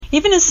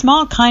Even a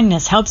small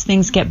kindness helps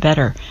things get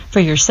better, for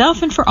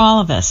yourself and for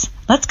all of us.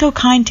 Let's go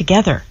kind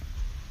together.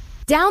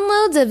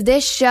 Downloads of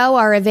this show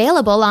are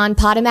available on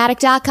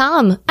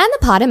Podomatic.com and the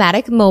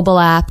Podomatic mobile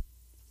app.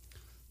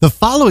 The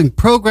following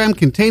program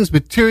contains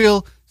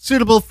material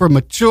suitable for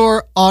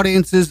mature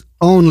audiences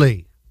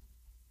only.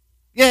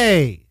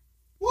 Yay!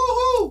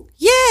 Woohoo!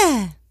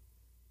 Yeah!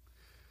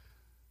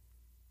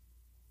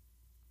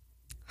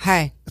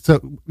 Hi.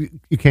 So,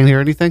 you can't hear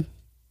anything?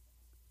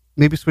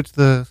 Maybe switch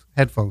the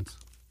headphones.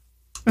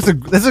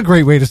 That's a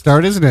great way to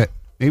start, isn't it?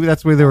 Maybe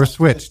that's the way they were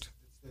switched.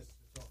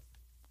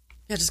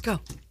 Yeah, just go.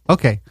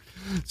 Okay.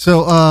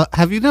 So,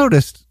 have you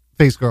noticed,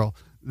 Face Girl,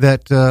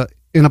 that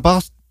in a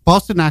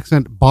Boston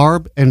accent,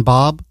 Barb and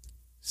Bob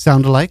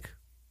sound alike?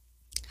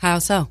 How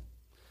so?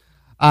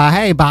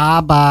 Hey,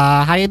 Bob.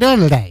 How you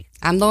doing today?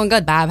 I'm doing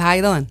good, Bob. How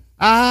you doing?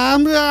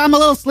 I'm a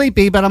little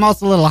sleepy, but I'm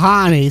also a little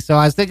horny, so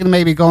I was thinking of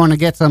maybe going to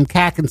get some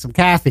cack and some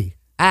coffee.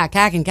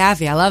 Cack and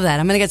coffee. I love that.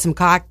 I'm going to get some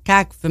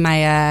cack for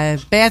my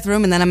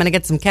bathroom, and then I'm going to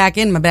get some cack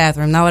in my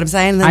bathroom. Know what I'm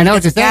saying? And then I know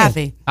what you're saying.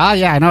 Coffee. Oh,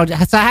 yeah, I know.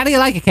 So how do you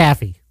like a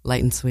coffee?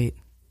 Light and sweet.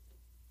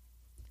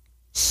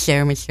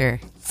 Sure,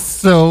 mature.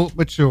 So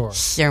mature.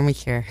 Sure,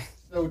 mature.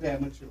 So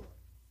damn mature.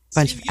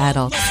 Bunch of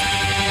adults.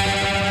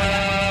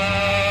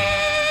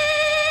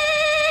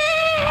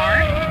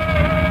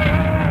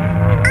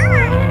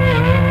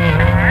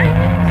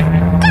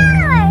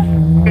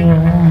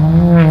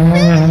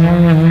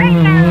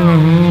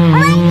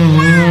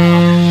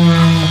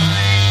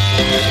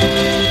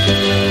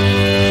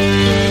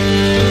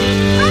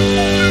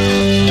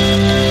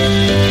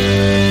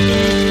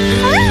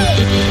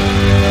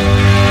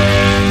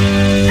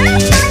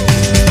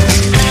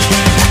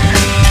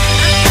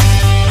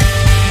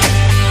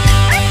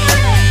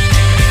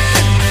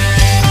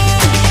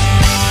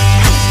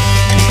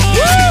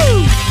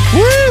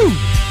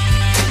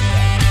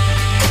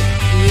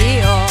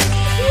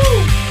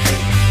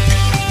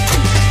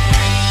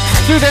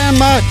 Too damn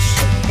much.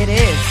 It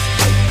is.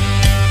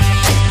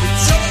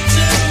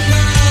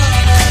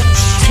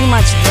 Too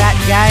much that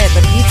guy at the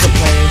pizza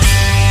place.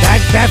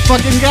 That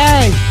fucking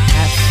guy.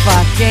 That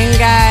fucking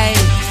guy.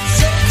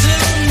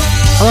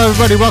 Hello,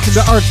 everybody. Welcome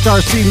to Art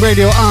Star Scene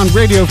Radio on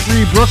Radio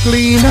Free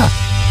Brooklyn.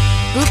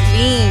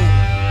 Brooklyn.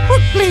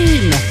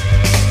 Brooklyn.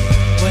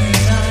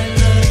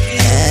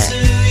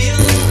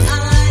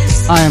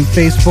 I am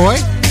Face Boy.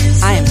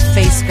 I am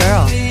Face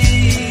Girl.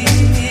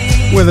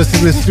 With us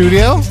in the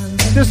studio,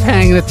 just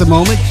hanging at the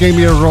moment,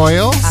 Jamie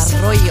Arroyo,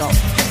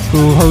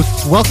 who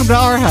hosts Welcome to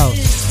Our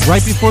House,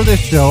 right before this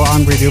show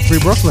on Radio Free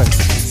Brooklyn.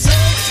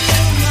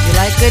 If you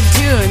like good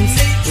tunes,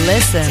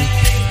 listen,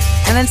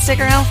 and then stick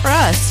around for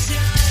us.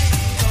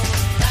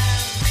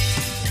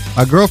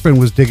 My girlfriend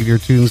was digging your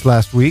tunes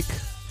last week,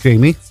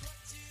 Jamie,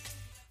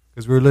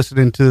 because we were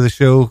listening to the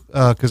show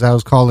because I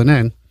was calling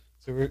in.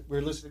 So we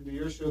were listening to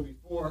your show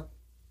before.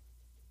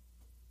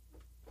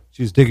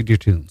 She's digging your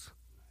tunes.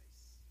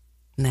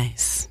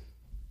 Nice.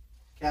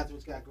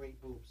 Catherine's got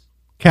great boobs.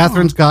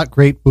 Catherine's got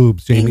great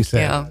boobs, Jamie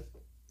said. You.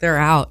 They're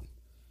out.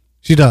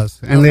 She does,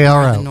 and they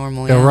are out.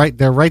 Normal, they're yeah. right.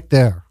 They're right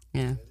there.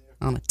 Yeah,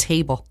 on a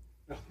table.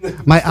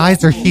 My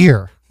eyes are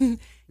here.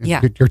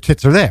 Yeah. Your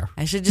tits are there.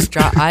 I should just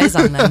draw eyes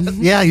on them.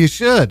 Yeah, you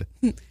should.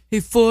 Hey,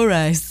 4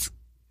 eyes.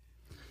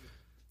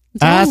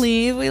 Don't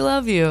leave. We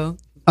love you.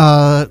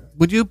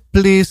 Would you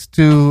please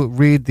to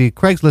read the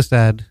Craigslist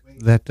ad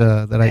that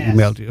I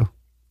emailed you?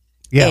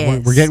 Yeah,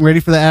 Yes. we're getting ready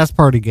for the ass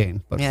party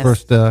game, but Yes.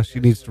 first she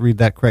needs to read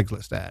that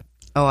Craigslist ad.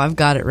 Oh, I've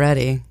got it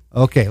ready.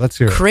 Okay, let's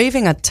hear it.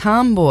 Craving a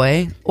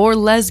tomboy or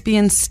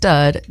lesbian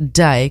stud,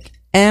 dyke,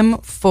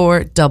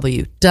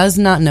 M4W. Does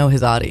not know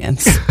his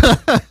audience.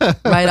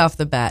 Right off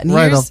the bat. And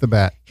Right off the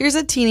bat. Here's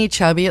a teeny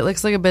chubby. It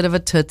looks like a bit of a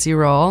Tootsie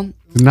Roll.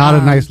 Not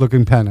a nice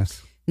looking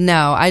penis.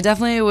 No, I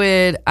definitely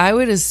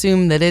would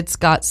assume that it's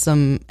got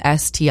some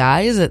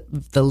STIs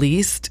at the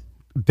least.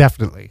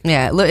 Definitely.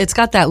 Yeah, look, it's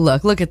got that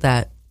look. Look at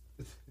that.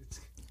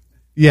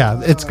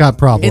 Yeah, it's got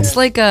problems. It's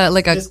like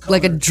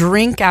a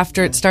drink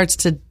after it starts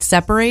to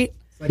separate.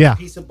 Like Yeah. a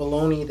piece of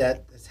bologna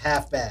that is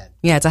half bad.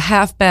 Yeah, it's a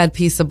half bad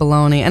piece of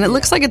bologna, and it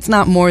looks like it's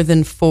not more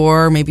than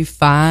 4, maybe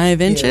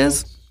 5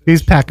 inches.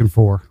 He's packing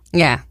 4.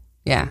 Yeah.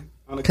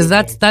 Because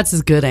that's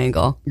his good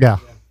angle. Yeah.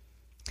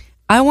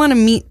 I want to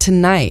meet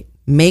tonight,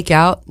 make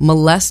out,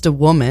 molest a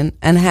woman,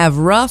 and have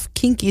rough,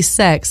 kinky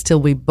sex till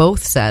we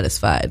both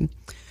satisfied.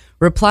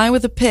 Reply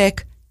with a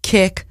pic,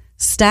 kick,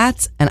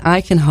 stats, and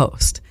I can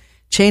host.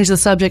 Change the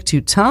subject to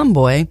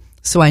tomboy,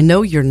 so I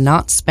know you're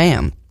not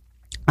spam.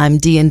 I'm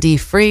D&D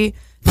free,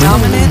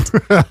 dominant,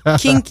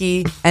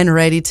 kinky, and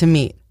ready to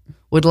meet.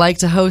 Would like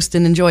to host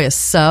and enjoy a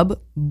sub,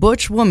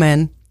 butch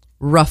woman,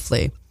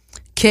 roughly.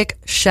 Kick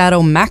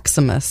Shadow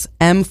Maximus,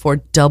 M for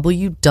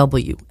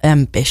WW,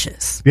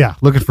 ambitious. Yeah,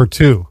 looking for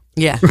 2.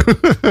 Yeah.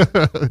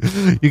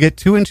 You get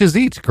 2 inches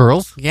each,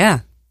 girls. Yeah.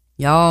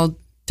 Y'all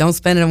don't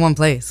spend it in one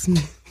place.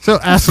 So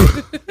ask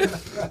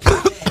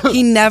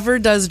He never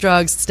does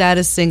drugs,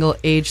 status single,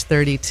 age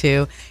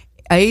 32.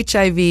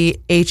 HIV,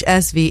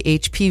 HSV,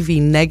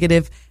 HPV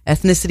negative,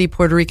 ethnicity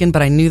Puerto Rican,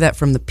 but I knew that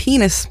from the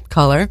penis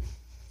color.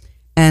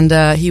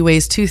 And he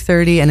weighs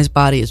 230 and his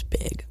body is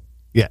big,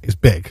 Yeah, he's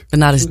big. but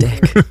not his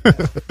dick.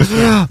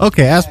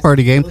 Okay, ask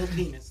party game. Little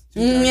penis.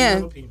 Yeah.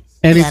 Little penis.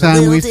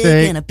 Anytime we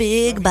say, a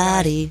big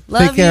body.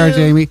 Love take care, you.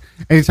 Jamie.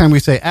 Anytime we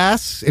say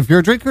ass, if you're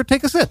a drinker,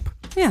 take a sip.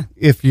 Yeah.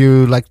 If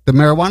you like the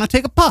marijuana,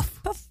 take a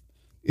puff. Puff.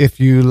 If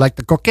you like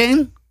the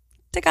cocaine,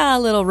 Take a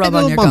little rub take a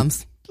on little your bump.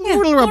 gums. A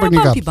little rub on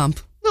your bumpy gums. bump.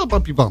 Little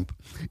bumpy bump.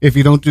 If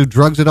you don't do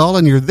drugs at all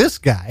and you're this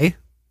guy,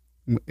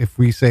 if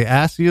we say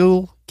ass,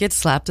 you'll. Get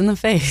slapped in the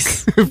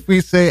face. If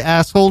we say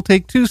asshole,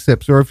 take 2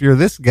 sips. Or if you're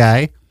this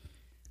guy,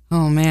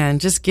 Oh, man.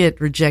 Just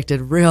get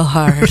rejected real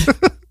hard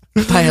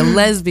by a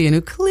lesbian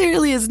who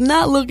clearly is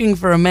not looking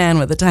for a man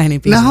with a tiny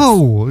penis.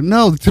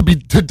 no,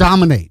 to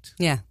dominate.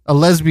 Yeah. A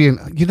lesbian.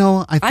 You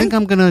know, I think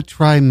I'm gonna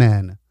try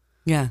men.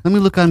 Yeah. Let me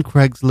look on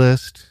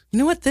Craigslist. You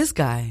know what? This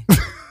guy.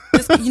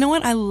 You know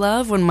what? I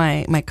love when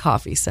my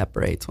coffee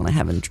separates when I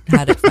haven't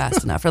had it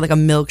fast enough, or like a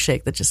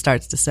milkshake that just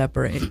starts to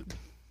separate.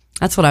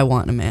 That's what I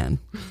want in a man.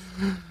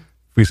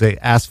 If we say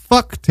ass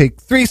fuck, take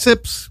 3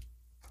 sips.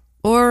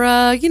 Or,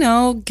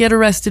 get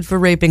arrested for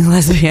raping a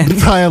lesbian.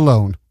 Die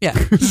alone. Yeah.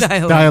 Die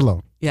alone. Die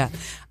alone. Yeah.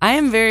 I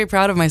am very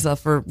proud of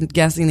myself for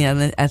guessing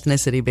the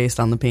ethnicity based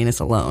on the penis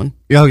alone.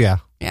 Oh yeah.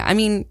 Yeah. I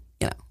mean,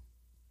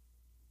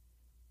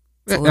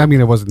 I mean,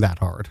 it wasn't that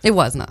hard. it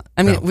was not.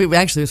 I mean, No. we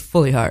actually it was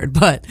fully hard,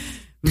 but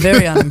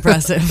very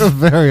unimpressive.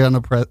 Very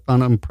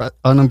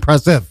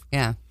unimpressive.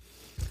 Yeah.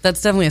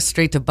 That's definitely a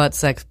straight to butt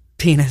sex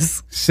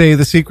penis. Say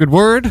the secret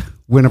word.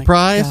 Win a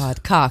prize.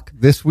 God. Cock.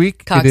 This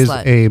week Cock it is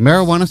slut. a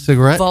marijuana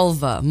cigarette,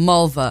 Vulva.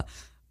 Mulva.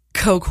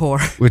 Coke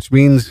whore. which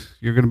means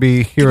you're going to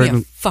be Give me a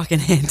hearing fucking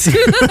hint.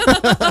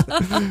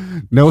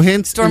 no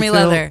hints. Stormy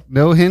until- leather.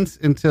 No hints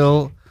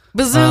until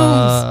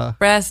Bazooms.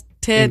 Breast.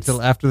 Tits.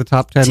 until after the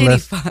top 10 Titty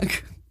list.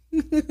 fuck.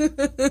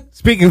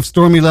 Speaking of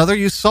Stormy Leather,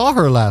 you saw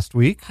her last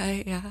week,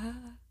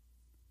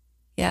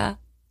 Yeah.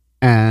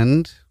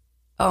 and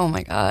Oh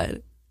my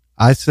God.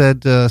 I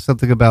said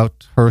something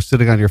about her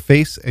sitting on your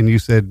face, and you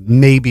said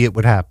maybe it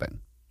would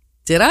happen.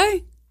 Did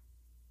I?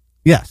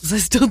 Yes, Was I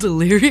still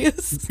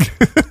delirious?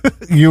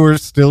 you were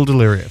still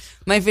delirious.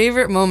 My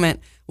favorite moment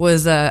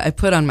was I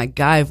put on my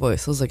guy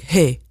voice. I was like,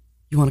 hey,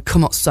 you want to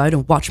come outside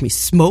and watch me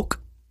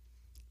smoke?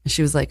 And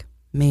she was like,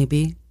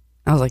 maybe.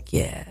 I was like,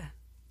 yeah.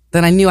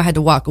 Then I knew I had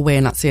to walk away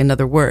and not say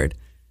another word.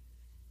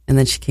 And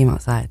then she came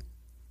outside.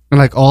 And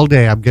like all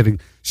day, I'm getting,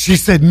 she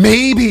said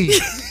maybe.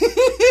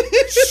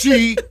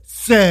 She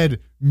said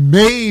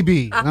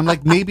maybe. And I'm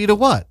like, maybe to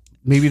what?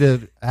 Maybe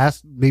to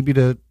ask, maybe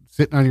to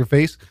sit on your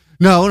face?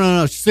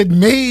 No. She said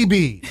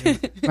maybe. And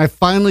I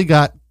finally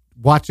got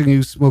watching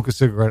you smoke a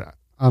cigarette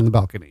on the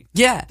balcony.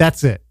 Yeah.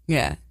 That's it.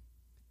 Yeah.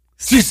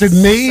 She said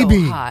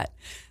maybe. So hot.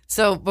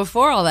 So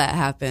before all that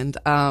happened,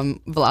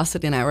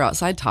 Velocity and I were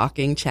outside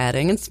talking,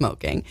 chatting, and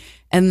smoking.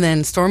 And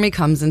then Stormy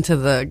comes into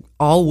the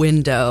all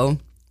window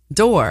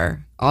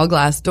door, all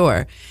glass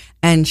door.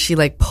 And she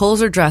like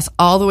pulls her dress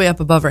all the way up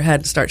above her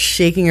head and starts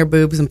shaking her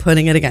boobs and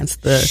putting it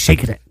against the...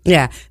 Shaking it.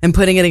 Yeah, and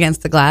putting it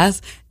against the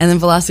glass. And then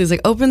Velocity's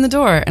like, open the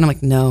door. And I'm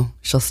like, no,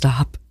 she'll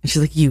stop. And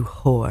she's like, you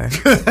whore.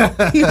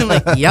 And I'm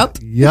like, yep.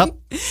 Yep.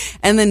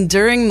 And then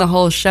during the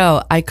whole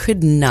show, I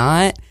could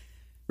not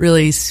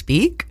really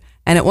speak.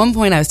 And at one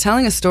point, I was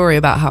telling a story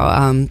about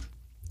how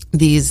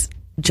these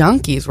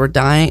junkies were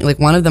dying. Like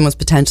one of them was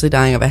potentially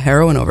dying of a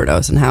heroin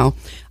overdose, and how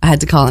I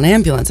had to call an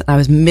ambulance. And I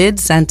was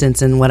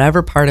mid-sentence in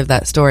whatever part of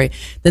that story.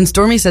 Then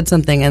Stormy said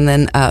something, and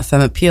then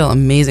Femme Appeal,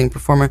 amazing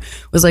performer,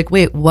 was like,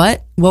 wait,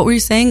 what? What were you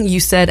saying? You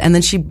said, and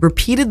then she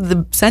repeated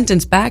the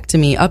sentence back to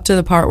me up to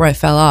the part where I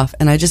fell off.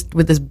 And I just,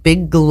 with this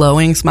big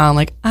glowing smile, I'm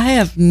like, I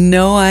have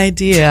no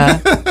idea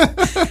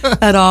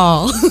at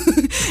all.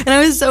 And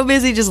I was so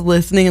busy just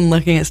listening and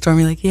looking at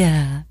Stormy like,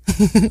 yeah.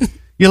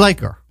 You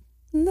like her?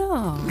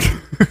 No.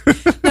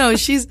 No,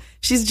 she's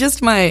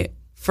just my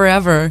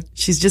forever.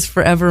 She's just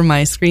forever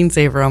my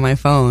screensaver on my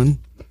phone.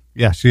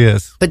 Yeah, she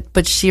is.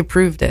 But she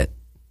approved it.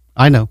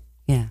 I know.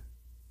 Yeah.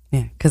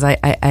 Yeah. Because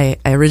I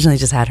originally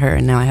just had her,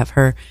 and now I have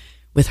her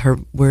with her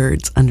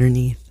words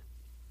underneath.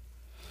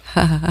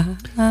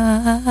 What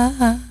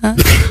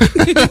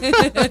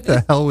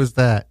the hell was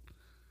that?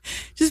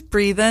 Just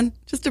breathing.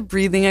 Just a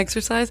breathing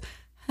exercise.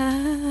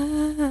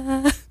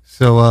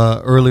 So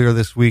earlier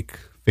this week,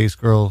 Face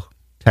Girl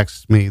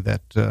texted me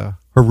that her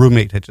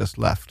roommate had just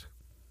left.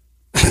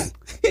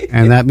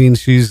 And that means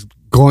she's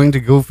going to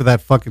go for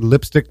that fucking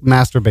lipstick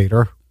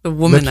masturbator. The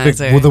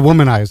womanizer. With the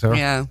womanizer.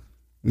 Yeah.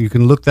 You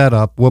can look that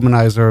up.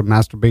 Womanizer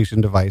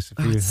masturbation device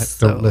if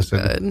you don't listen.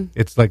 Good.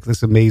 It's like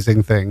this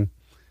amazing thing.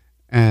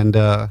 And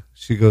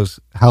she goes,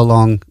 how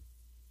long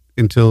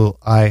until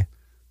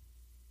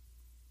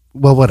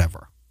well,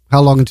 whatever.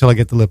 How long until I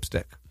get the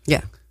lipstick?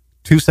 Yeah.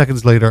 2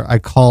 seconds later, I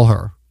call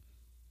her.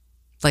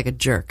 Like a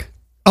jerk.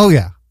 Oh,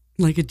 yeah.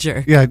 Like a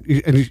jerk. Yeah.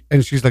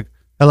 And she's like,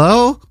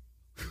 hello?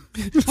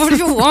 What do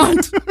you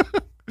want?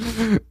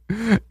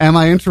 Am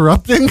I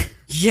interrupting?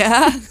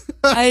 Yeah.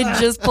 I had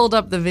just pulled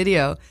up the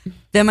video.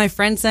 Then my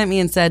friend sent me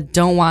and said,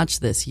 don't watch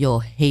this. You'll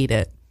hate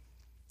it.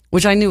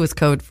 Which I knew was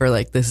code for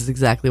like, this is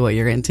exactly what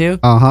you're into.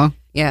 Uh-huh.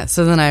 Yeah.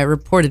 So then I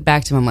reported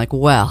back to him. I'm like,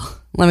 well,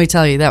 let me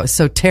tell you, that was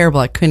so terrible.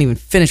 I couldn't even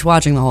finish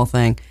watching the whole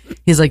thing.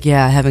 He's like,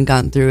 yeah, I haven't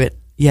gotten through it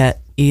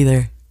yet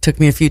either. Took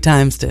me a few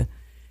times to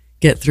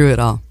get through it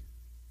all.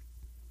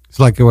 It's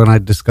like when I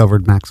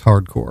discovered Max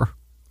Hardcore.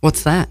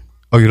 What's that?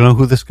 Oh, you don't know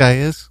who this guy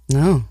is?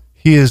 No.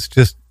 He is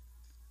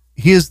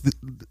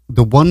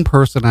the one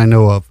person I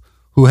know of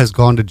who has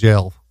gone to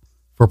jail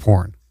for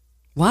porn,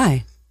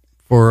 Why?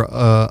 for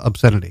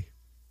obscenity.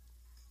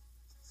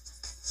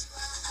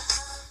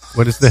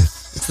 What is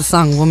this? It's the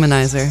song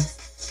Womanizer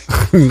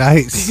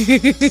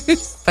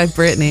Nice. by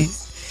Britney.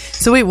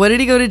 So wait, what did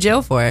he go to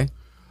jail for?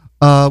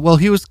 Well,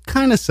 he was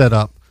kind of set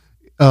up.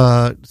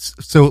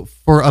 So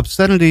for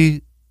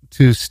obscenity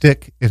to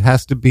stick, it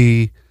has to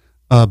be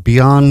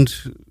beyond.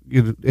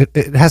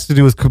 It has to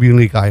do with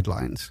community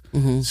guidelines.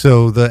 Mm-hmm.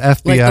 So the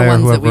FBI Like the or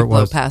ones that whoever we it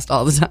blow was, past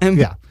all the time.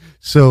 yeah.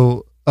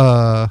 So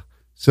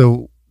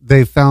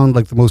they found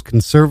like the most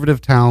conservative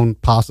town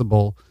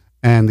possible,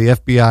 and the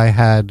FBI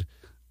had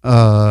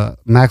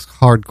Max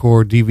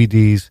Hardcore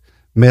DVDs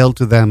mailed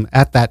to them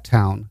at that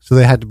town. So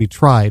they had to be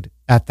tried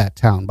at that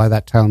town by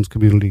that town's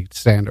community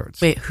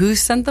standards. Wait, who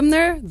sent them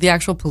there? The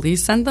actual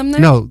police sent them there?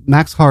 No,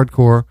 Max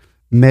Hardcore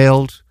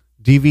mailed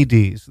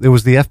DVDs. There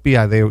was the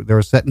FBI. They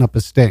were setting up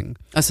a sting.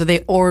 Oh, so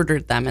they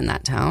ordered them in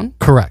that town?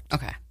 Correct.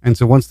 Okay. And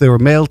so once they were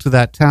mailed to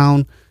that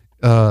town,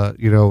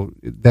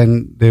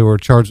 then they were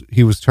charged.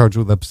 He was charged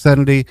with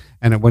obscenity,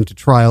 and it went to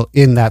trial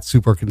in that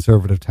super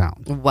conservative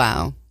town.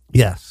 Wow.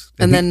 Yes.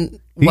 And then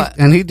what?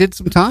 And he did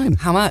some time.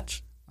 How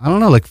much? I don't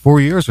know, like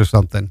 4 years or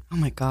something. Oh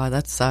my God,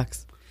 that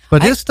sucks.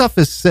 But his stuff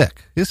is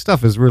sick. His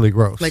stuff is really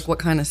gross. Like what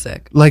kind of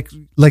sick? Like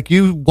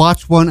you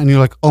watch one and you're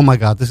like, oh my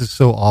God, this is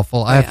so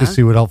awful. I have to yeah?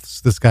 see what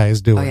else this guy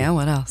is doing. Oh yeah,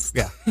 what else?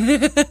 Yeah.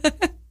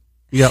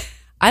 Yep.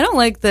 I don't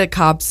like the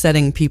cops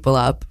setting people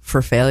up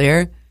for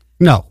failure.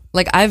 No.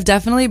 Like I've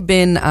definitely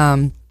been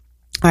all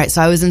right,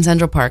 so I was in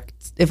Central Park.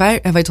 Have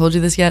I told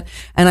you this yet?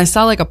 And I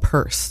saw like a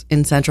purse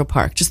in Central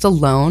Park, just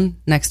alone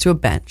next to a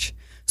bench.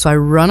 So I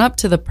run up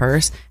to the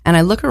purse and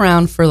I look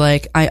around for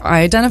like, I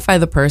identify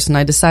the purse and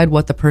I decide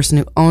what the person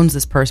who owns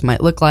this purse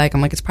might look like.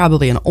 I'm like, it's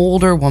probably an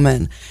older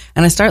woman.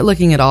 And I start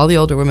looking at all the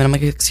older women. I'm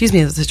like, excuse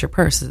me, is this your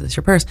purse? Is this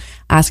your purse?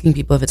 Asking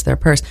people if it's their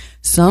purse.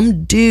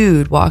 Some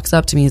dude walks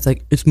up to me. He's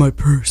like, it's my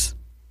purse.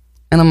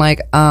 And I'm like,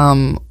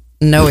 no,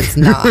 it's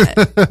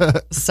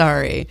not.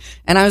 Sorry.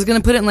 And I was going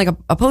to put it in like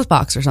a post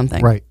box or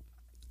something. Right.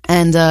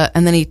 And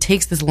then he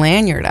takes this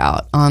lanyard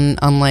out on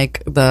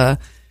like the,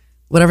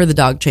 whatever the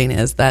dog chain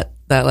is that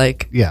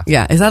like, Yeah.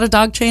 is that a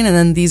dog chain? And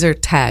then these are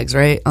tags,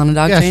 right? On a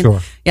dog chain?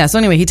 Sure. Yeah. So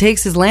anyway, he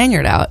takes his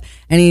lanyard out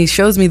and he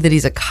shows me that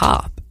he's a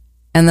cop.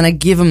 And then I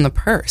give him the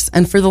purse.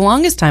 And for the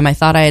longest time, I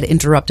thought I had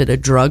interrupted a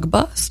drug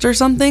bust or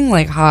something.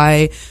 Like,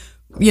 hi,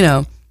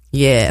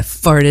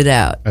 farted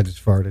out. I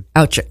just farted.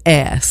 Out your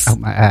ass. Out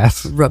my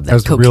ass. Rub That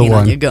was that a real cocaine on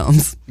one. your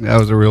gums. That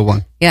was a real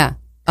one. Yeah.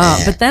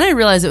 But then I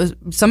realized it was,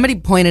 somebody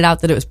pointed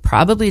out that it was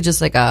probably just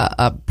like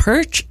a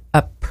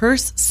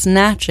purse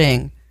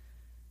snatching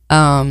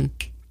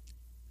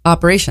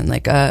operation,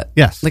 like a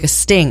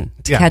sting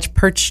to catch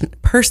purse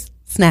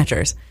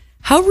snatchers.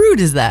 How rude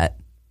is that?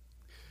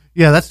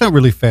 Yeah, that's not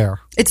really fair.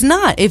 It's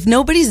not. If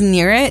nobody's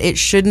near it, it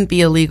shouldn't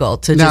be illegal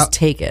to Now, just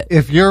take it.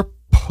 If you're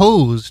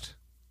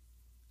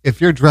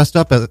dressed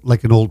up as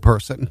like an old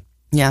person,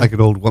 like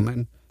an old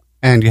woman,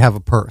 and you have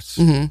a purse,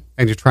 and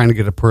you're trying to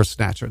get a purse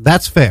snatcher,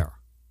 that's fair.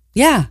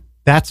 Yeah.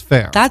 That's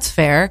fair. That's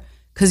fair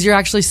because you're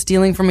actually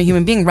stealing from a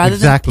human being rather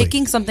than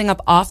picking something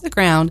up off the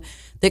ground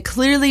that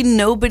clearly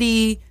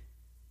nobody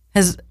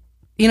has,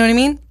 you know what I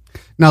mean?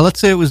 Now, let's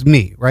say it was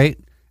me, right?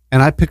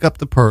 And I pick up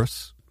the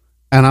purse,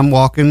 and I'm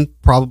walking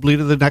probably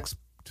to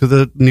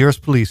the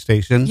nearest police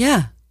station.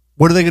 Yeah.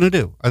 What are they going to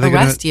do? Are they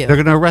Arrest you. They're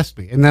going to arrest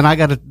me, and then I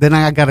got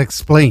to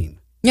explain.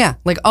 Yeah.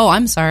 Like, oh,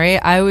 I'm sorry.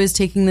 I was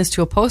taking this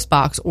to a post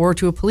box or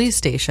to a police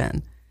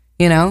station.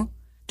 You know?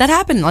 That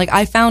happened. Like,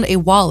 I found a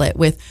wallet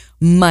with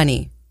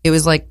money. It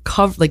was like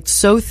covered, like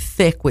so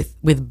thick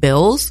with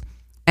bills.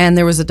 And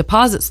there was a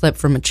deposit slip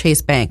from a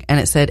Chase Bank, and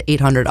it said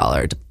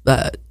 $800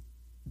 that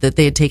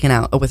they had taken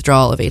out a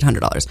withdrawal of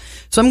 $800.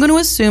 So I'm going to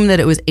assume that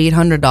it was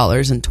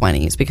 $800 in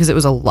 20s because it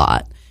was a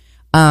lot.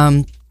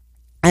 And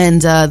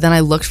then I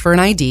looked for an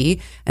ID,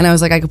 and I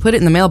was like, I could put it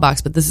in the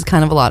mailbox, but this is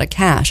kind of a lot of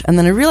cash. And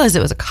then I realized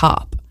it was a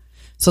cop.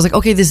 So I was like,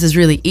 okay, this is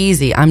really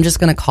easy. I'm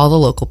just going to call the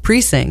local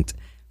precinct,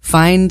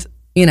 find,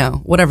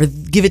 whatever,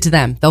 give it to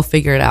them. They'll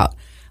figure it out.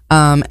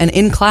 And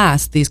in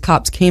class, these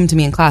cops came to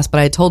me in class, but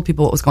I told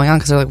people what was going on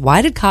because they're like,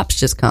 why did cops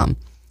just come?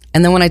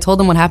 And then when I told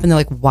them what happened, they're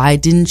like, why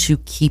didn't you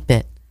keep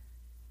it?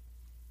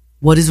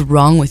 What is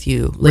wrong with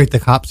you? Like, Wait, the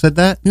cop said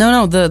that?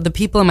 No, the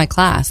people in my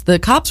class, the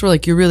cops were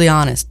like, you're really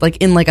honest, like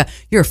in like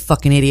you're a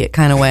fucking idiot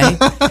kind of way.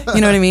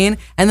 You know what I mean?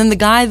 And then the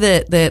guy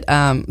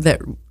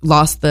that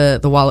lost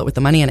the wallet with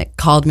the money in it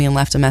called me and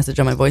left a message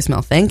on my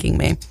voicemail thanking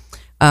me.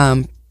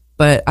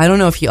 But I don't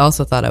know if he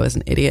also thought I was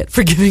an idiot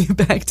for giving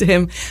it back to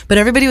him. But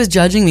everybody was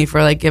judging me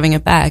for like giving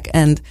it back.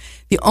 And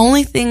the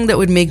only thing that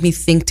would make me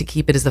think to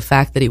keep it is the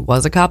fact that he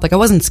was a cop. Like I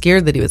wasn't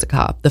scared that he was a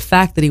cop. The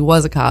fact that he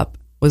was a cop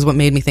was what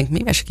made me think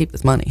maybe I should keep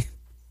this money.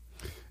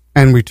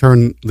 And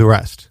return the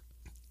rest.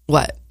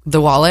 What? The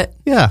wallet?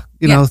 Yeah,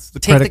 you Yeah. know, the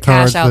Take credit the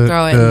cash card, out,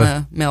 throw it in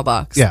the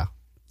mailbox. Yeah.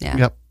 Yeah.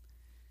 Yep.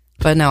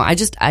 But no, I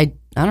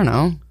don't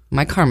know.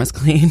 My karma's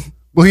clean.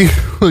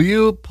 Will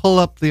you pull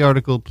up the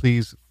article,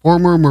 please?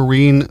 Former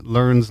Marine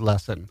learns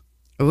lesson.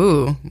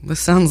 Ooh, this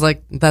sounds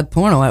like that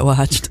porno I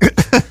watched.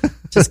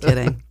 Just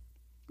kidding.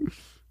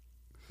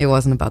 It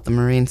wasn't about the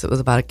Marines. It was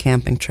about a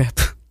camping trip.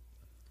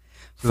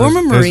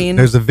 Former Marine.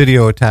 There's a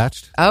video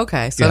attached.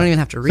 Okay, so I don't even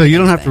have to read it. So you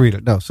don't have to read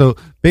it. No. So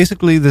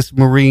basically, this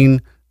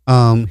Marine,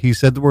 he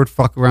said the word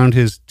fuck around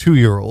his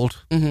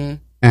 2-year-old,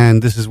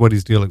 and this is what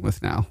he's dealing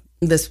with now.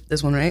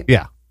 This one, right?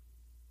 Yeah.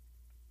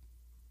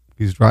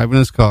 He's driving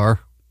his car.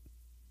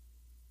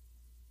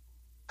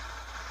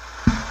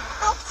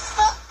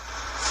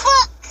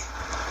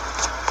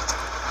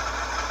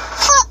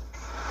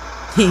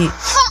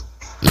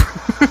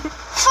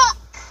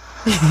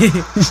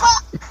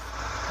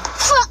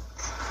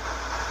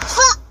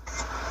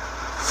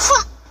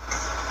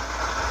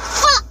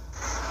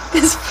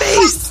 His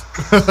face.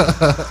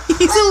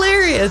 He's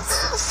hilarious.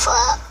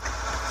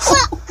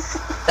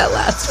 That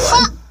last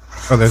one.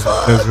 Oh, there's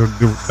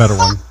a better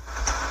one.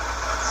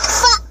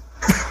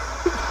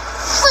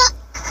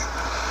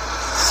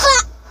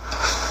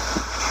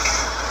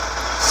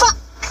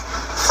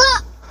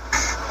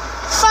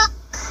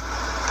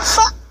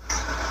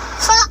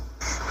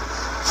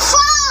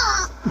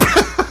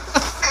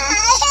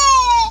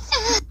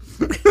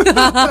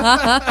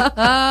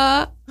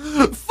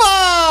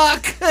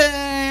 Fuck!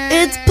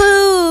 It's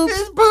poop.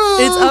 It's poop!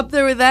 It's up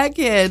there with that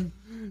kid.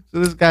 So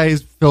this guy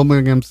is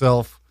filming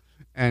himself,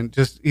 and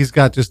he's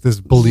got just this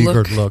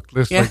beleaguered look.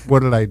 Just Yeah. like,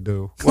 what did I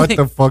do? What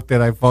the fuck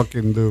did I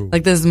fucking do?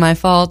 Like, this is my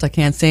fault. I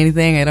can't say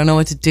anything. I don't know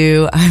what to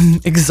do. I'm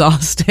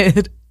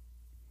exhausted.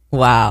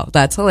 Wow,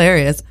 that's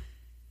hilarious.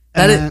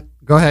 Go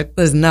ahead.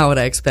 That is not what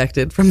I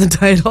expected from the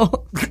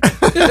title.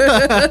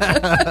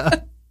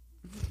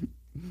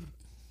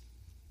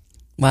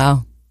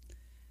 Wow.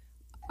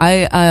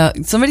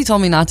 Somebody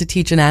told me not to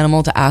teach an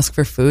animal to ask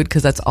for food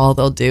because that's all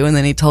they'll do. And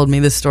then he told me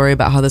this story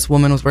about how this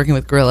woman was working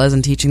with gorillas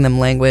and teaching them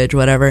language,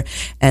 whatever.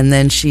 And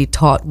then she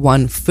taught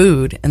one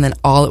food, and then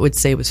all it would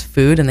say was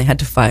food, and they had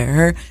to fire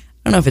her. I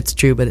don't know if it's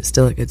true, but it's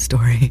still a good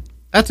story.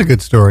 That's a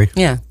good story.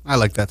 Yeah. I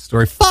like that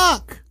story.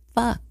 Fuck!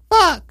 Fuck.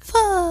 Fuck!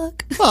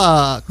 Fuck.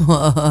 Fuck!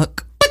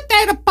 Fuck.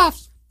 Potato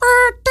puffs!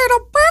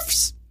 Potato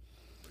puffs!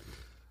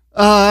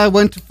 I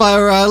went to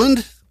Fire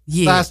Island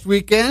last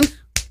weekend.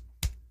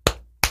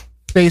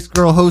 Face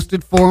Girl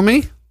hosted for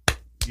me.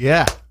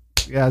 Yeah.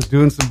 Yeah, I was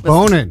doing some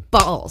boning.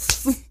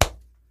 Balls.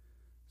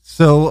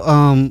 So,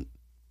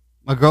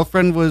 my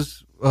girlfriend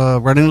was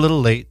running a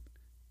little late,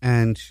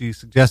 and she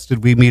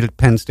suggested we meet at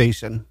Penn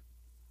Station.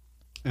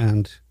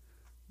 And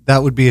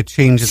that would be a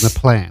change in the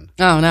plan.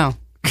 Oh, no.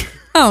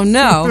 Oh,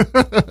 no.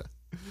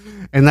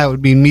 And that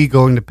would mean me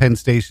going to Penn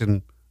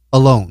Station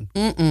alone.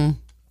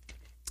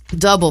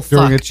 Double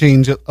During fuck. a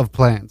change of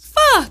plans.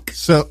 Fuck.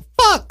 So,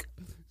 fuck!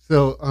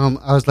 So,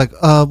 I was like,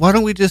 why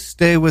don't we just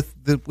stay with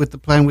the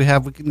plan we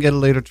have? We can get a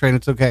later train.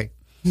 It's okay.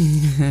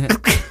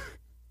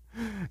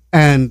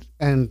 and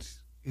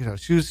you know,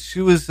 she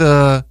was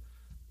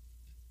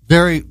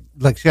very,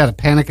 like, she had a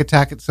panic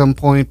attack at some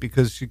point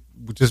because she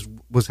just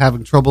was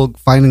having trouble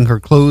finding her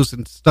clothes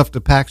and stuff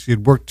to pack. She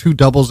had worked 2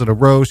 doubles in a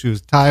row. She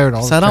was tired.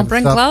 All So this kind don't of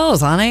bring stuff.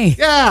 clothes, honey.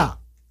 Yeah.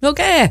 Who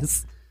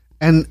cares?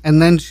 And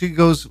then she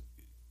goes,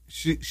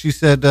 she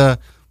said,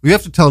 we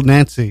have to tell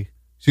Nancy.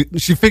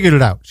 She figured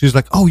it out. She's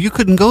like, oh, you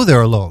couldn't go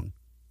there alone.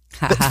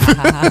 She's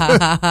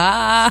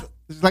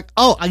like,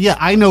 oh, yeah,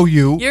 I know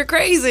you. You're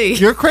crazy.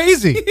 You're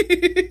crazy.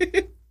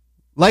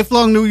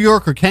 Lifelong New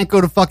Yorker can't go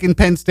to fucking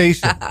Penn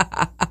Station.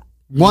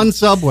 One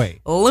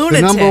subway.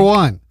 Lunatic. The number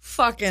one.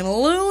 Fucking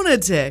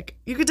lunatic.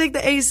 You could take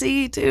the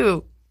ACE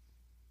too.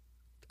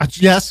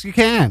 Yes, you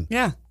can.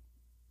 Yeah.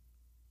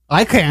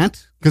 I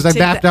can't because I Take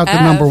mapped the out the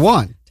F. number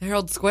one. To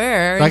Herald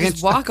Square. So I You can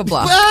just walk a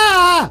block.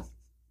 Ah!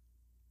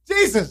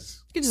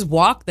 Jesus. You could just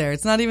walk there.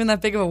 It's not even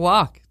that big of a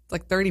walk. It's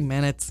like 30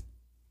 minutes.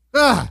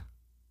 Ah!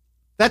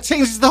 That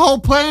changes the whole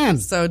plan.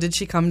 So did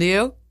she come to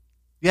you?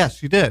 Yes,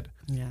 she did.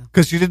 Yeah.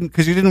 Because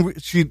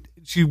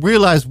she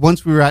realized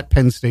once we were at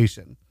Penn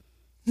Station,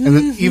 and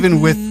then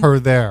even with her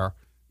there,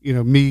 you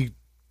know, me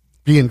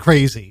being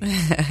crazy,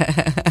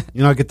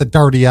 you know, I get the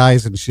darty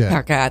eyes and shit.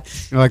 Oh, God.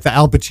 You know, like the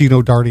Al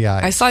Pacino darty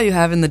eyes. I saw you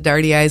having the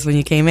darty eyes when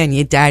you came in.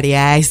 You darty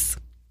eyes.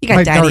 You got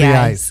My darty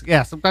eyes.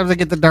 Yeah, sometimes I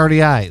get the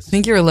darty eyes. I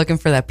think you were looking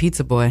for that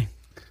pizza boy.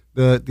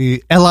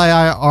 The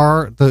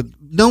LIIR,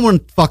 no one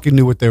fucking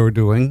knew what they were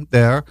doing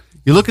there.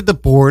 You look at the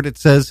board, it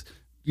says,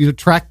 you know,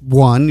 track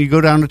 1, you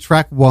go down to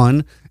track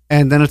 1,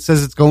 and then it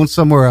says it's going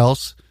somewhere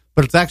else.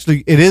 But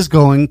it is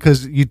going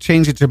because you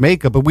changed it to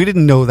Jamaica, but we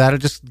didn't know that. It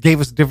just gave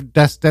us a different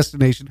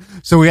destination.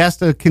 So we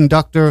asked a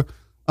conductor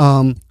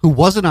who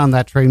wasn't on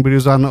that train, but he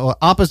was on the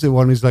opposite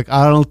one. He's like,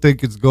 I don't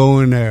think it's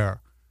going there.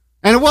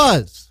 And it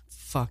was.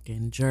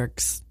 Fucking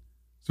jerks.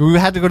 So we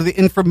had to go to the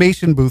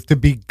information booth to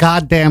be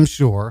goddamn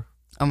sure.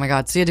 Oh, my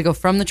God. So you had to go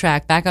from the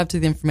track back up to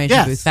the information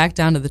Yes. booth, back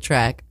down to the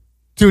track.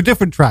 To a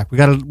different track. We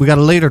got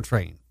a later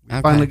train.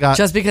 Okay. Finally got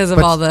just because of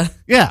but- all the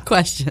yeah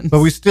questions. But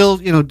we still,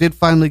 did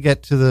finally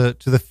get to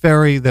the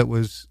ferry that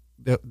was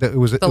it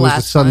was the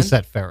last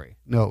sunset ferry.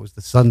 No, it was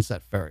the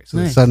sunset ferry. So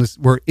Nice.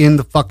 we're in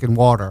the fucking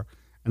water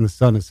and the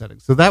sun is setting.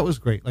 So that was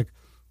great. Like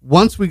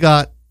once we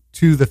got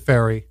to the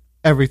ferry,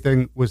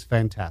 everything was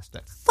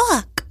fantastic.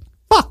 Fuck.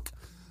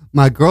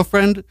 My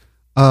girlfriend,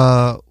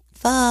 Fuck.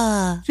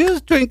 she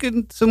was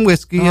drinking some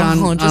whiskey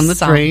on just the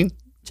some. train.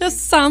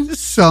 Just some.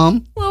 Just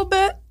some A little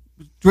bit.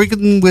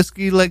 drinking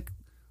whiskey like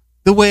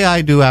the way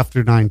I do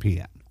after 9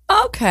 p.m.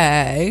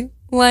 Okay.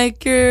 Like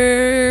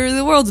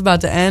the world's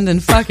about to end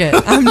and fuck it.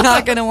 I'm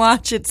not going to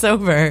watch it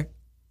sober.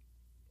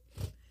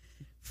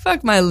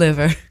 Fuck my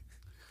liver.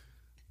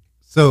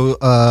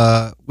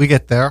 So we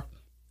get there,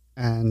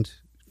 and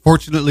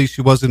fortunately,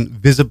 she wasn't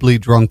visibly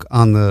drunk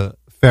on the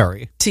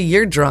ferry. To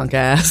your drunk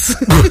ass.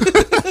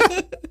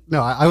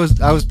 No, I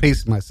was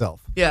pacing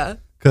myself Yeah.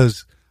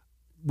 because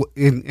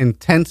in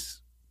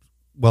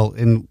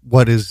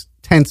what is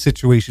tense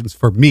situations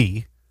for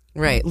me,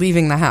 Right.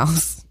 Leaving the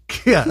house.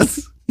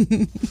 yes,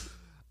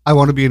 I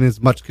want to be in as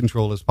much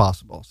control as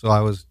possible. So I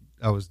was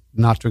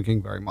not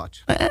drinking very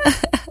much.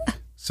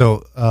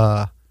 So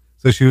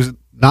she was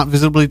not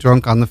visibly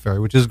drunk on the ferry,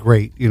 which is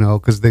great,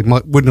 because they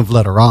wouldn't have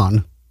let her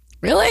on.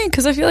 Really?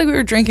 Because I feel like we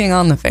were drinking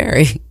on the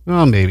ferry.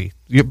 Well, maybe.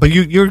 But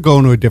you're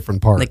going to a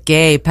different part. The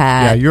gay Yeah,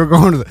 pad. you're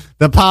going to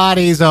the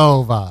party's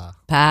over.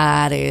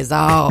 Party's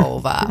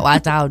over.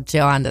 What don't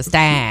you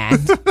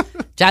understand?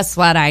 Just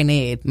what I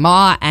need.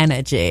 More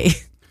energy.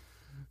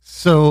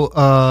 So,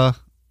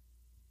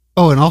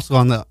 and also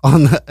on the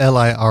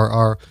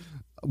LIRR,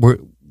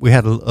 we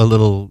had a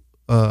little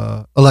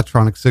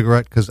electronic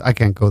cigarette because I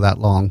can't go that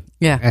long.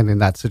 Yeah. And in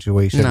that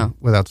situation No.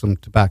 without some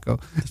tobacco,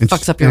 and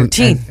fucks up your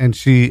routine. And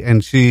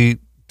she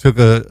took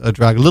a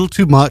drag a little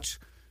too much.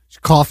 She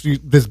coughed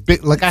this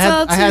big like I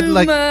had too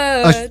like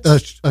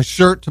a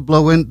shirt to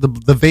blow in the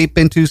vape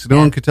into so no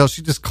one could tell.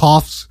 She just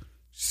coughs,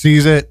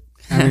 sees it.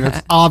 I mean,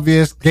 it's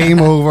obvious. Game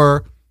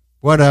over.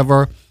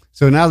 Whatever.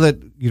 So now that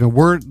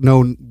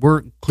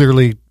we're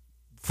clearly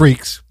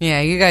freaks.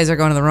 Yeah, you guys are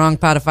going to the wrong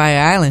part of Fire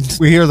Island.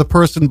 We hear the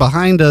person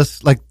behind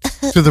us, like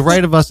to the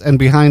right of us and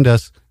behind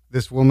us.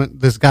 This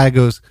guy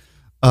goes,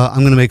 "I'm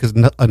going to make us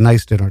a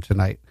nice dinner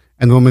tonight."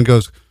 And the woman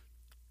goes,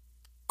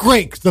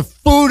 "Great, the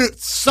food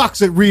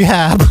sucks at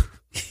rehab."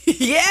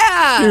 He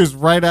Yeah. was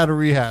right out of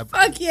rehab.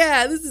 Fuck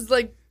yeah. This is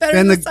like better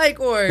Then than the- the psych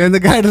ward. And the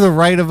guy to the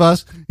right of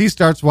us, he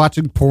starts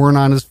watching porn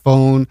on his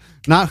phone.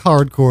 Not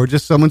hardcore,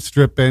 just someone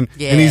stripping.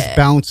 And he's Yeah.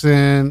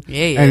 bouncing.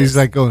 Yeah, he and he's is.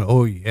 like going,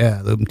 "Oh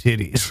yeah, them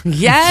titties."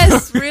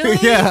 Yes, really?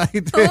 Yeah,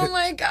 he did. Oh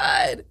my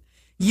God.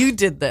 You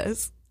did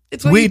this.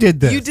 It's what We you did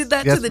this. You did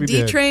that Yes, to the we D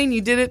did. train. You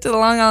did it to the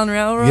Long Island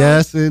Railroad.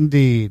 Yes,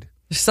 indeed.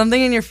 There's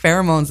something in your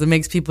pheromones that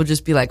makes people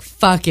just be like,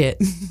 fuck it.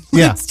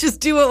 Yeah. Let's just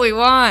do what we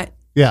want.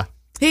 Yeah.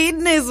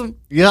 Hedonism.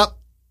 Yep.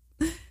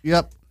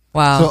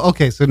 Wow.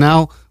 So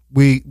now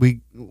we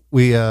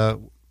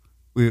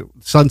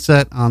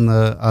sunset on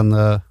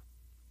the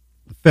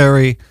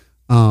ferry.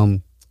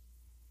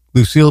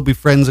 Lucille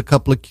befriends a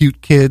couple of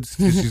cute kids.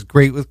 She's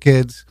great with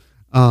kids.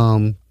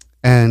 So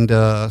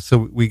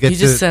we get you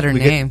just to, said her we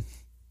get- name.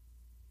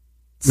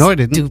 No, I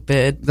didn't.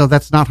 Stupid. No,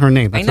 that's not her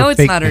name. I That's know her it's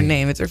fake not her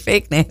name. It's her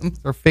fake name.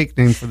 It's her fake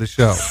name for the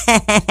show.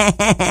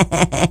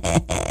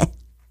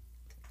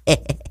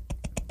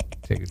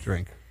 Take a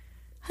drink.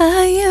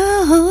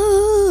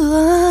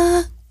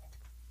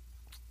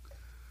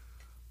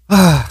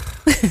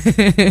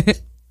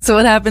 So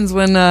what happens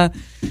when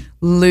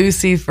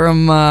Lucy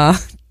from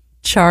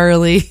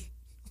Charlie,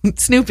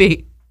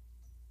 Snoopy?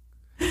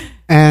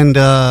 And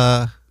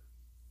you're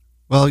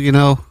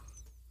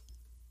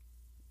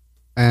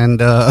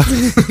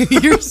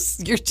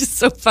just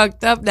so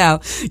fucked up now.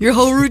 Your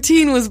whole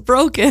routine was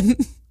broken.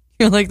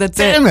 You're like, that's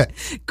damn it.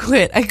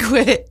 Quit. I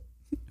quit.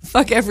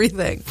 Fuck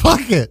everything.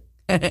 Fuck it.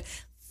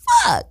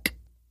 Fuck.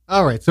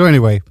 All right. So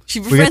anyway,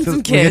 She we befriends get some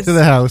we get kids. to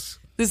the house,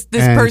 This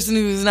And- person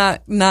who's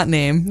not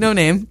name, no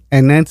name.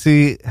 and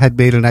Nancy had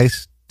made a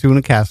nice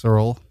tuna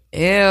casserole.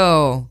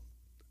 Ew.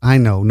 I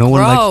know no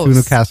one likes Gross.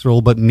 tuna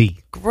casserole but me.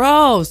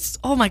 Gross.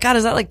 Oh my God,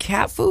 is that like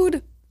cat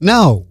food?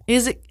 No.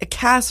 Is it a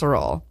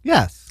casserole?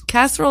 Yes.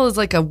 Casserole is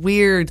like a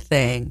weird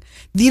thing.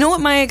 Do you know what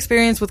my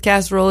experience with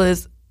casserole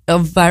is?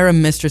 Elvira,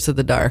 Mistress of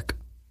the Dark.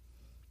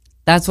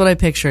 That's what I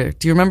picture.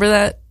 Do you remember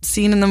that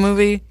scene in the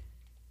movie?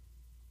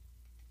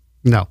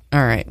 No.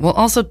 All right. Well,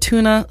 also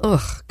tuna.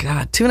 Ugh,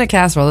 God. Tuna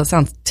casserole. That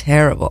sounds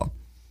terrible.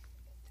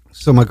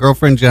 So my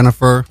girlfriend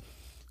Jennifer.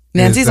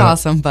 Nancy's is,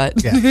 awesome,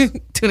 but yeah.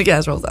 tuna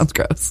casserole sounds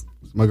gross.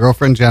 My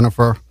girlfriend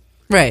Jennifer.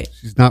 Right.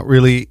 She's not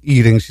really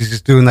eating. She's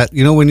just doing that.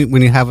 You know, when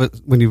you have it,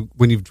 when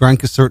you've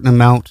drank a certain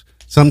amount,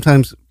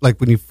 sometimes like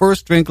when you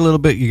first drink a little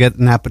bit, you get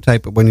an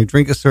appetite, but when you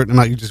drink a certain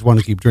amount, you just want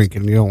to keep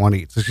drinking and you don't want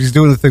to eat. So she's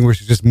doing the thing where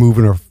she's just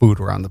moving her food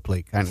around the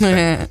plate kind of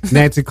thing.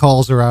 Nancy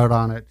calls her out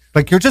on it.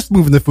 Like, you're just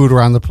moving the food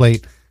around the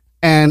plate.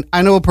 And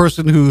I know a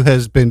person who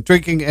has been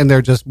drinking and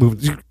they're just moving.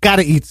 You got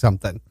to eat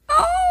something.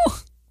 Oh.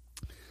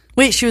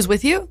 Wait, she was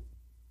with you?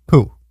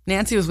 Who?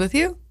 Nancy was with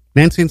you?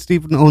 Nancy and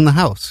Stephen own the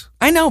house.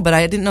 I know, but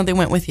I didn't know they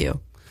went with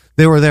you.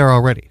 They were there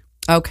already.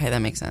 Okay, that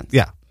makes sense.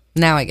 Yeah.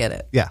 Now I get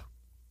it. Yeah.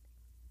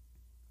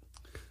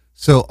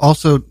 So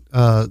also,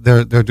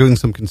 they're doing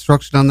some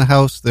construction on the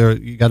house.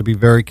 You got to be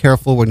very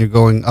careful when you're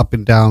going up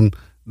and down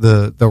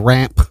the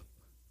ramp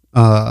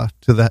to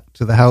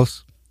the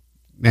house.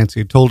 Nancy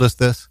had told us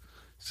this.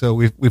 So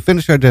we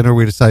finished our dinner.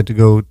 We decided to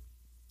go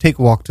take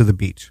a walk to the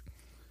beach.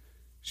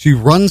 She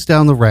runs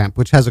down the ramp,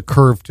 which has a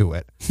curve to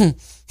it,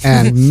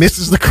 and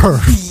misses the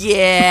curve.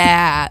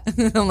 Yeah.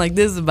 I'm like,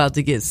 this is about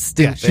to get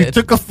stupid. Yeah, she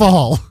took a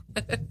fall,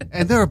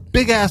 and there are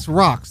big ass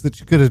rocks that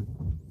she could have.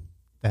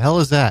 The hell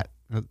is that?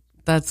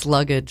 That's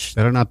luggage.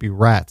 Better not be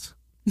rats.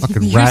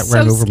 Fucking You're rat so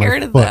ran over my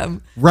scared of foot.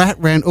 them. Rat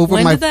ran over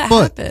When my did that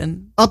foot.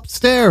 happen?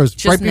 Upstairs,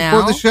 Just right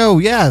before now? the show.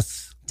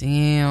 Yes.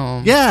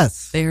 Damn.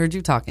 Yes. They heard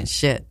you talking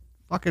shit.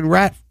 Fucking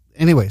rat.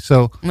 Anyway,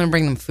 so I'm going to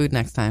bring them food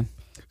next time.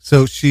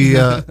 she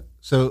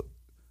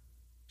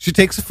she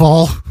takes a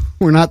fall.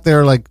 We're not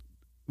there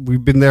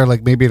we've been there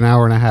maybe an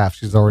hour and a half.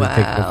 She's already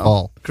taken a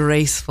fall.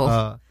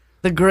 Graceful.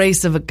 The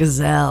grace of a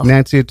gazelle.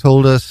 Nancy had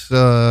told us,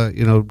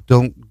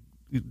 don't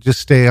just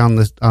stay on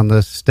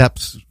the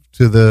steps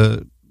to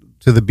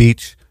the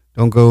beach.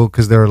 Don't go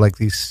because there are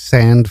these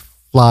sand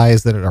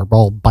flies that are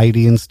all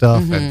bitey and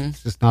stuff, and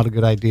it's just not a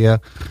good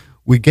idea.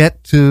 We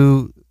get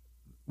to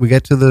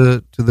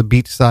the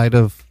beach side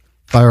of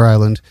Fire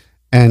Island,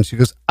 and she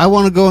goes, "I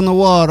want to go in the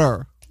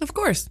water." Of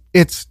course.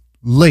 It's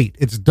late.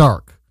 It's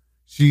dark.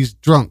 She's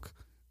drunk.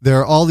 There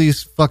are all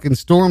these fucking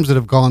storms that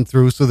have gone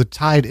through, so the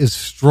tide is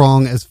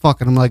strong as fuck.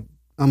 And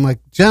I'm like,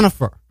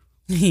 Jennifer,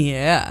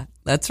 Yeah.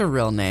 That's a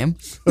real name.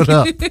 shut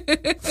up.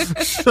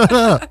 Shut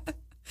up.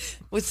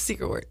 What's the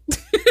secret word?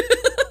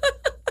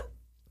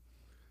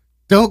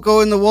 Don't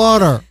go in the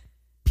water.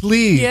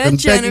 Please. Yeah, I'm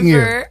begging you.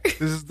 Jennifer.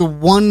 This is the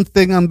one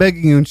thing I'm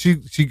begging you. And she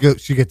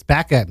gets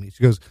back at me.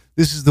 She goes,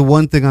 "This is the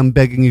one thing I'm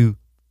begging you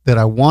that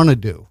I want to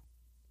do."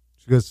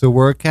 She goes, "So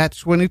we're a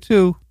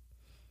catch-22.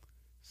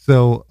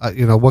 So,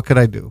 what could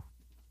I do?"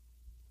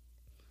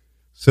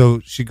 So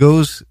she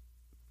goes,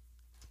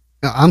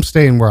 I'm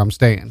staying where I'm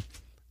staying.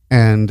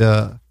 And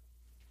so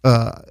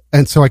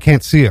I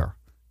can't see her.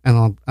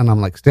 And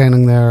I'm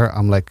standing there.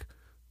 I'm like,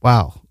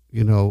 wow,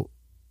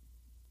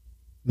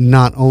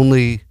 not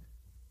only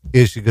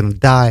is she going to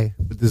die,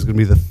 but this is going to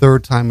be the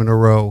third time in a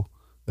row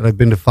that I've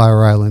been to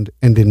Fire Island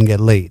and didn't get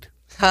laid.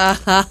 No,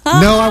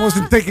 I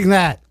wasn't thinking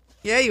that.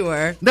 Yeah, you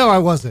were. No, I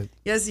wasn't.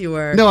 Yes, you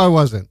were. No, I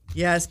wasn't.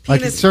 Yes, My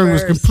penis concern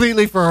was first.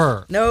 completely for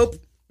her. Nope.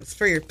 It's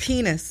for your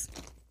penis.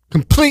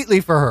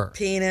 Completely for her.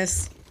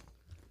 Penis.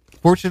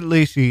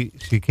 Fortunately, she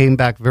came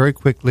back very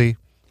quickly,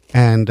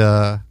 and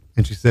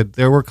she said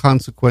there were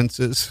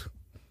consequences.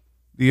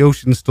 The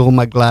ocean stole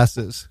my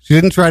glasses. She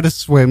didn't try to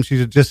swim.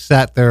 She just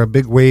sat there. A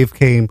big wave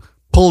came,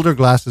 pulled her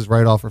glasses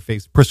right off her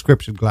face.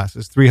 Prescription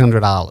glasses,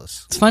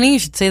 $300. It's funny you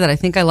should say that. I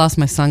think I lost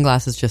my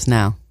sunglasses just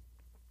now.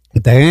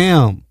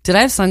 Damn. Did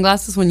I have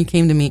sunglasses when you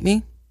came to meet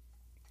me?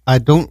 I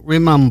don't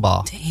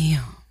remember.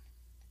 Damn.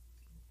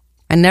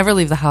 I never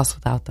leave the house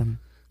without them.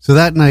 So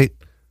that night,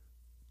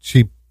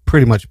 she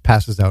pretty much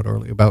passes out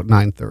early, about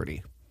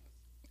 9:30.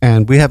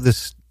 And we have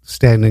this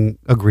standing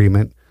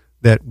agreement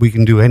that we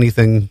can do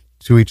anything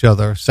to each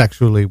other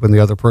sexually when the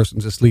other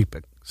person's asleep.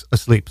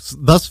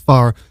 Thus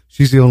far,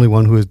 she's the only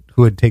one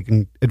who had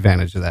taken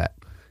advantage of that.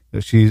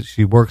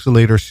 She works a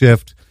later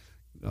shift.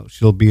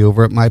 She'll be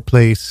over at my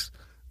place.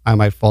 I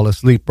might fall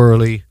asleep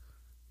early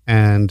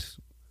and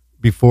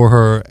before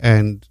her,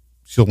 and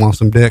she'll want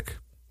some dick.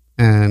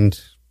 And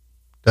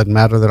doesn't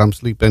matter that I'm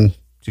sleeping.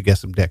 She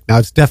gets some dick. Now,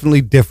 it's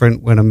definitely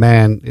different when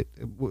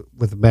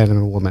with a man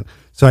and a woman.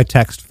 So I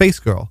text Face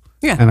Girl.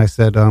 Yeah. And I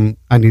said,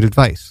 I need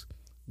advice.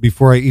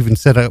 Before I even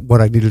said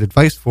what I needed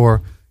advice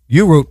for,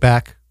 you wrote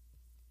back,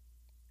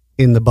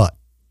 in the butt.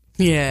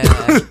 Yeah.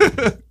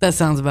 That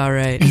sounds about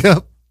right.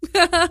 Yep.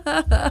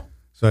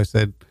 So I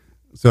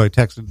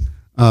texted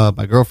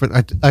my girlfriend.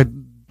 I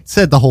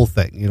said the whole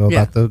thing,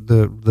 about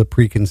the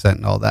pre-consent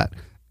and all that.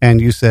 And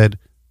you said,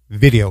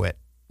 video it.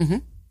 Mm-hmm.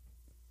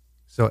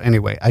 So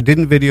anyway, I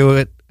didn't video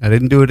it. I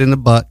didn't do it in the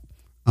butt.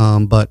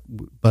 But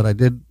I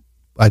did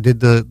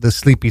the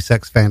sleepy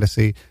sex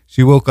fantasy.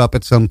 She woke up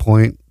at some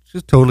point. She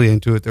was totally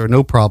into it. There were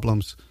no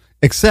problems.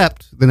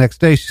 Except the next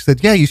day she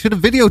said, "Yeah, you should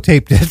have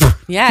videotaped it."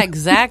 Yeah,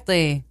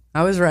 exactly.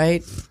 I was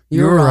right.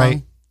 You were were wrong.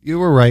 right. You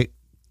were right.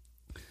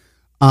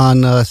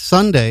 On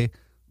Sunday,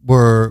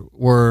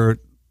 we're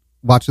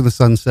watching the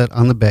sunset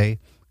on the bay,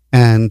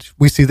 and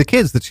we see the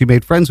kids that she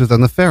made friends with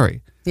on the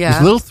ferry. Yeah.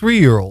 This little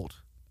 3-year-old,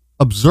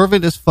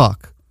 observant as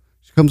fuck.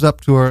 She comes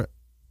up to her,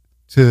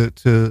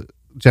 to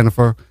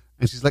Jennifer,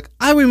 and she's like,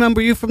 "I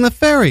remember you from the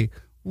ferry.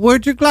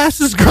 Where'd your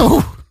glasses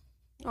go?"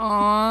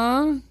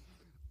 Aww.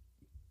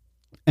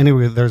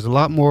 Anyway, there's a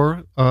lot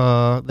more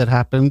that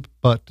happened,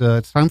 but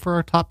it's time for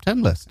our top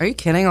 10 list. Are you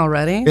kidding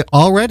already?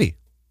 Already.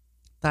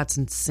 That's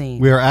insane.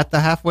 We are at the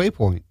halfway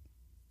point.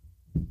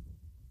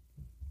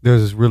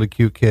 There's this really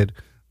cute kid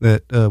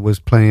that was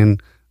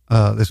playing.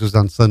 This was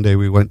on Sunday.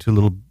 We went to a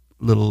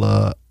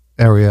little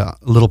area,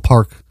 a little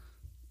park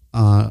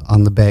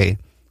on the bay,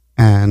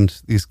 and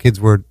these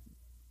kids were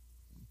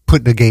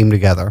putting a game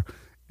together.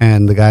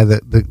 And the guy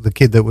the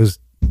kid that was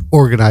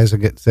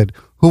organizing it said,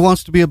 "Who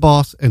wants to be a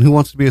boss and who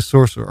wants to be a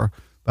sorcerer?"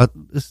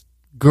 This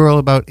girl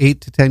about 8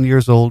 to 10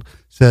 years old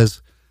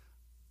says,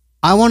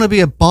 "I want to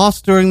be a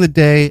boss during the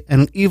day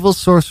and an evil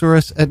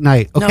sorceress at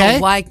night." Okay. No,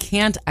 why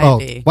can't I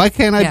be? Why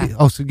can't I be?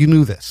 Oh, so you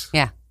knew this.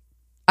 Yeah.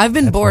 I've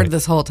been That's bored right.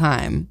 this whole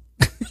time.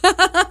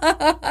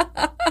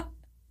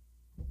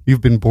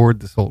 You've been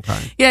bored this whole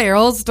time. Yeah, your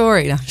whole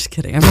story. No, I'm just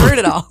kidding. I've heard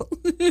it all.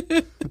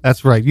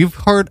 That's right. You've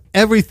heard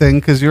everything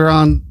because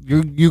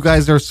you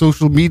guys are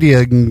social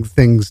media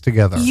things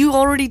together. You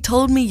already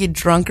told me, you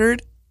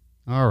drunkard.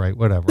 All right,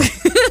 whatever.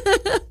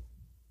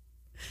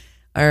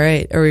 All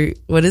right.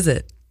 What is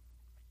it?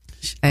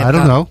 I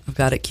don't know. I've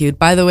got it queued.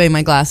 By the way,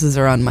 my glasses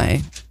are on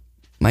my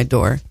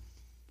door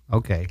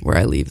Okay. where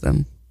I leave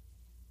them.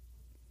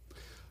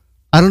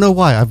 I don't know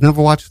why. I've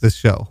never watched this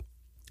show.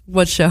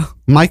 What show?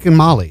 Mike and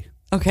Molly.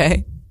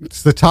 Okay.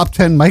 It's the top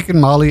 10 Mike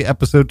and Molly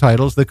episode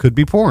titles that could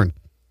be porn.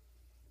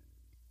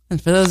 And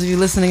for those of you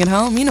listening at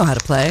home, you know how to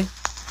play.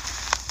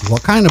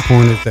 What kind of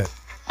porn is it?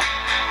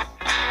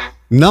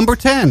 Number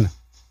 10.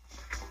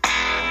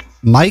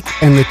 Mike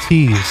and the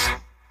Tease.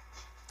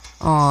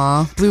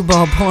 Aw, blue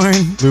ball porn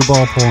Blue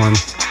ball porn.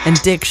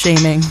 and dick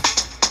shaming.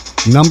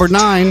 Number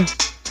 9.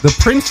 The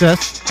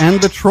Princess and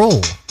the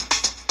Troll.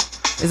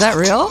 Is that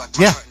real?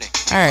 Yeah,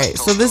 All right.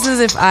 So this is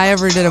if I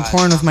ever did a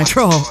porn with my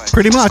troll.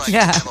 pretty much.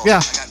 Yeah. Yeah.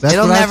 That's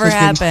It'll what I was never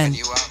thinking.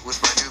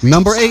 happen.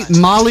 Number 8.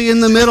 Molly in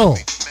the Middle.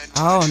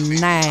 Oh,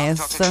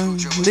 nice. So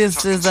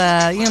this is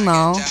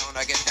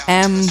MWM.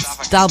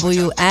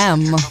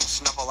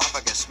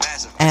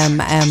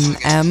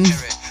 MMM.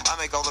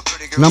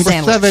 Number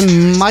Sandwich.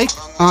 7. Mike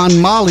on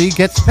Molly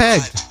gets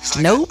pegged.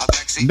 Nope.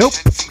 Nope.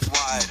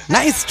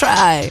 Nice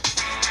try.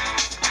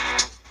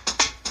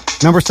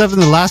 Number 7.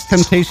 The Last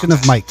Temptation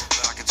of Mike.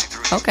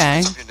 Okay.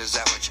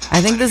 I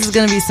think this is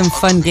going to be some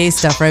fun gay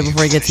stuff right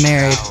before he gets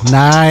married.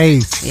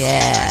 Nice.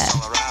 Yeah.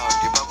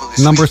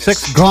 Number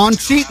 6. Gone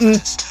Cheating.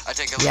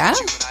 Yeah?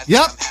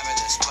 Yep.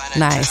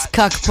 Nice.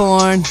 Cuck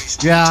porn.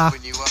 Yeah.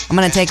 I'm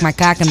going to take my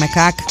cock and my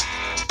cock.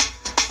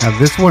 Now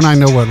this one I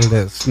know what it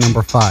is.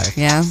 Number 5.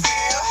 Yeah?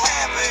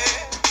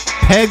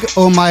 Peg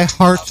Oh My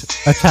Heart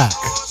Attack.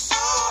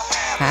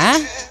 Huh?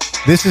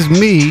 This is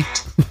me.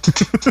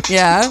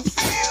 Yeah?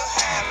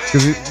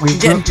 'Cause we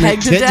Getting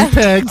pegged to getting death?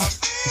 pegged.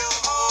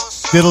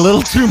 Did a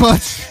little too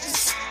much.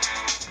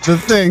 The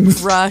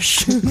things.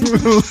 Rush. A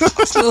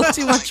little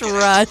too much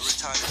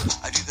rush.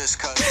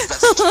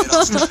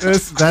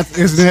 That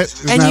isn't it?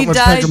 Isn't And that you what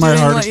died Peg Oh My doing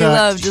Heart what you Attack?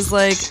 love, just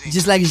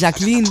like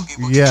Jacqueline.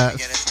 Yes.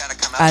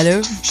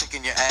 Hello?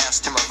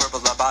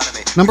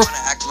 Number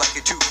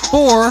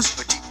 4.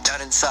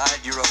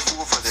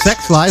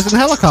 Sex, Lies, and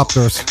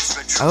Helicopters.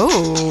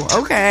 Oh,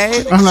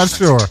 okay. I'm not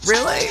sure.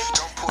 Really?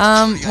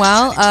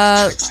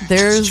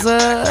 There's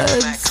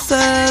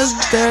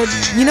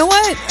you know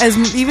what?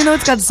 Even though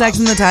it's got sex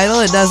in the title,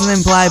 it doesn't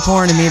imply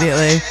porn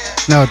immediately.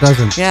 No, it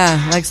doesn't. Yeah,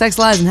 like Sex,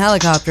 Lies, and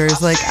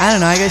Helicopters. Like, I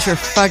don't know, I guess you're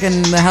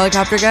fucking the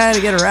helicopter guy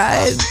to get a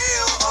ride.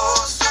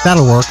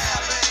 That'll work.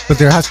 But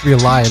there has to be a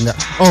lie in there.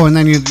 Oh, and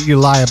then you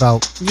lie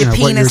about Your what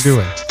you're penis.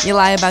 doing. You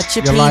lie about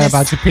your You penis. lie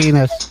about your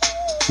penis.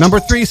 Number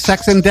 3,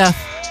 Sex and Death.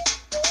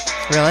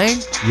 Really?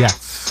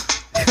 Yes.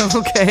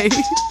 Okay.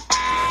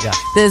 Yeah.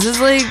 This is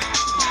like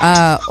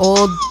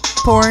old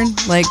porn,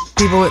 like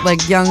people with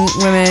like young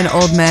women,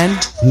 old men.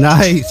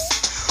 Nice.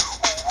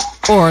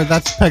 Or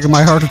that's Peg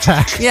My Heart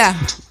Attack. Yeah.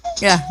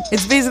 Yeah.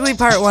 It's basically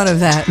part 1 of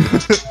that.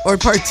 Or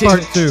part 2.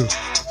 Part 2.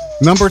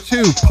 Number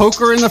 2,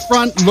 Poker in the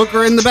front,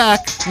 Looker in the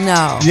back.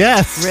 No.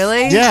 Yes.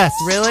 Really? Yes.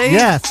 Really?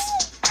 Yes.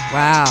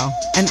 Wow.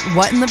 And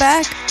what in the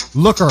back?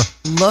 Looker.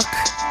 Look.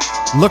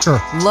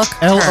 Looker.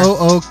 Look.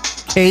 Looker.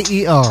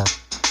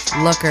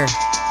 Looker.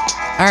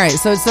 All right.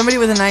 So it's somebody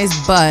with a nice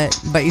butt,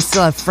 but you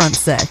still have front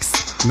sex.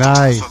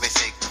 Nice.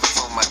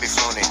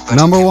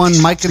 Number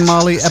 1, Mike and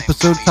Molly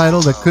episode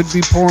title that could be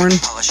porn.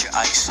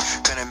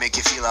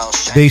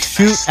 They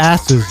shoot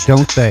asses,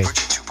 don't they?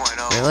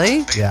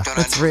 Really? Yeah.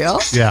 That's real?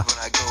 Yeah.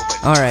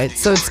 All right.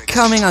 So it's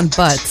coming on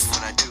butts.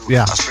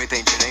 Yeah.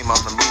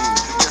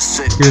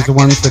 Here's the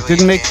ones that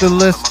didn't make the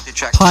list.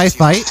 Pie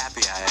Fight.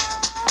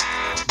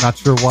 Not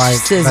sure why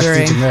Scissoring.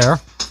 that's even there.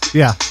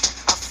 Yeah.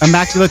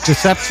 Immaculate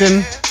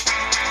Deception.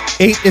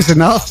 8 is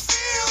Enough.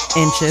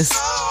 Inches.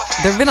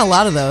 There have been a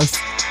lot of those.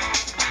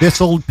 This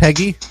Old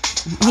Peggy.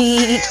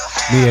 Me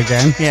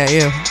again. Yeah,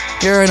 you.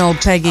 You're an old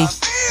Peggy.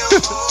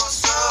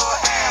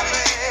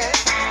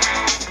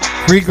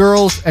 3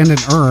 Girls and an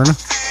Urn.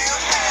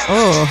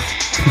 Oh.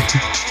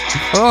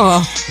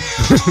 Oh.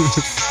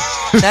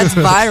 That's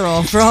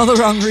viral for all the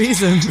wrong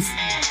reasons.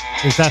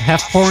 Is that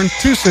half porn?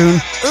 Too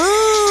soon.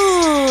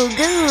 Ooh,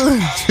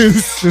 good. Too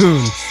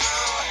soon.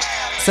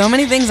 So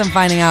many things I'm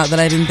finding out that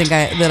I didn't think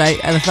I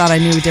thought I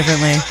knew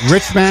differently.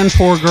 Rich Man,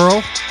 Poor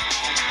Girl.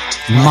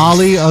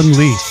 Molly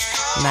Unleashed.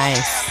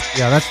 Nice.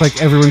 Yeah, that's like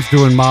everyone's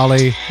doing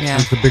Molly. Yeah.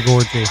 It's a big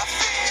orgy.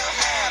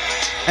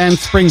 And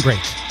Spring Break.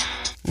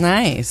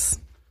 Nice.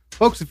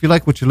 Folks, if you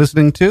like what you're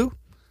listening to,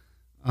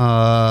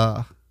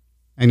 and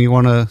you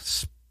want to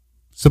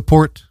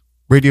support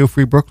Radio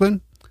Free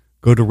Brooklyn,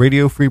 go to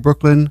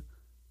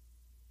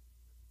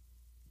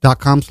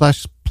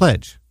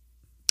radiofreebrooklyn.com/pledge.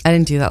 I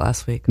didn't do that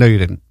last week. No, you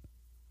didn't.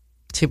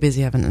 Too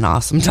busy having an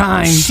awesome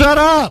time. Shut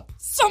up!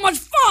 So much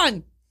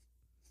fun.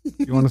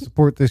 You want to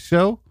support this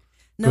show?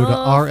 No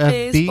Go to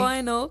face,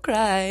 boy, no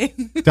cry.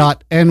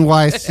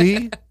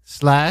 rfb.nyc/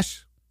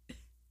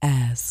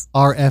 Ass.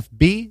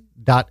 rfb.nyc/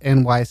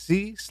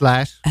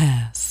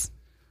 Ass.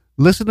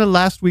 listen to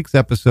last week's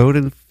episode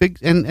and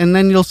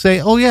then you'll say,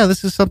 oh yeah,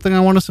 this is something I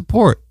want to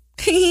support.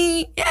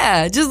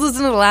 Yeah, just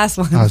listen to the last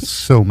one. I was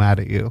so mad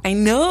at you. I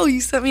know. You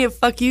sent me a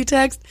fuck you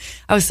text.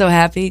 I was so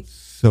happy.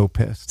 So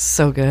pissed.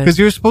 So good. Because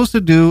you're supposed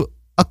to do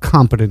a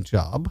competent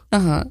job,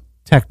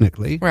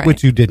 technically, Right.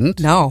 which you didn't.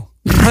 No,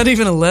 not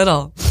even a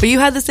little. But you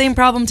had the same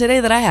problem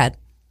today that I had.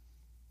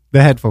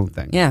 The headphone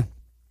thing. Yeah.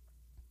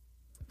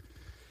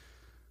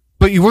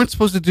 But you weren't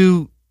supposed to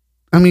do,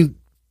 I mean,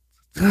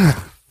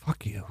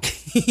 fuck you.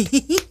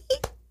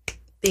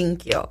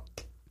 Thank you.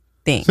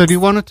 Thanks. So do you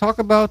want to talk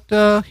about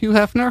Hugh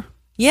Hefner?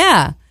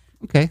 Yeah.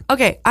 Okay.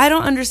 Okay. I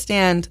don't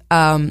understand.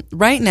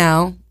 Right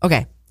now,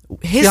 okay.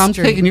 History. Yeah, I'm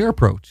taking your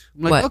approach.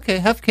 I'm like, What? okay,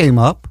 Hef came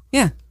up.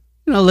 Yeah.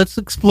 Let's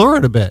explore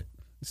it a bit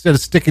instead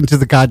of sticking to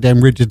the goddamn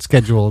rigid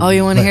schedule. Oh,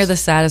 you want to hear list. the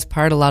saddest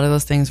part? A lot of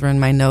those things were in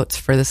my notes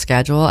for the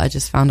schedule. I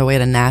just found a way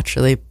to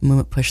naturally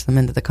push them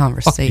into the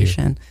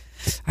conversation.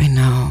 I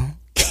know.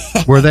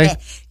 Were they?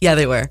 Yeah,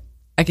 they were.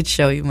 I could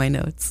show you my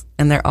notes,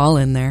 and they're all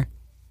in there.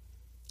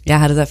 Yeah,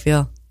 how does that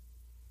feel?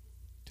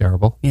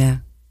 Terrible. Yeah,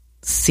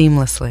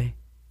 seamlessly.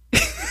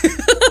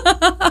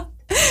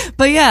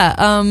 But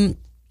yeah,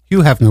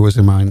 Hugh Hefner was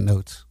in my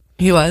notes.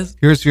 he was.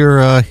 Here's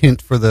your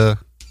hint for the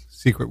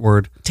secret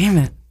word. Damn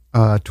it.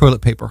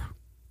 Toilet paper.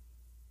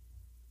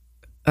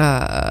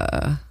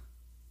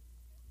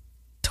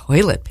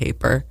 Toilet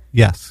paper.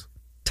 Yes.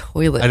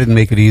 Toilet. I didn't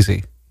make it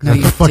easy. No, I'm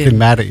you fucking didn't.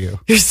 mad at you.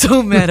 You're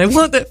so mad. I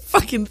want that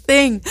fucking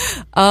thing.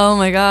 Oh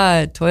my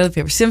god, toilet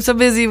paper. See, I'm so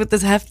busy with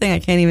this Hef thing, I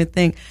can't even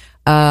think.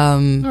 All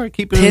right,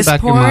 keep it in the Piss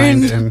back porn? of your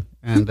mind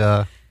and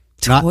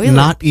Toilet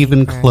not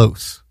even paper.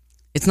 close.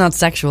 It's not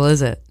sexual,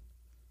 is it?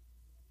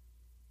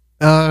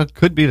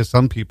 Could be to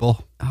some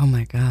people. Oh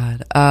my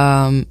god.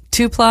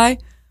 2-ply,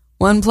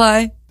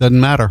 1-ply, Doesn't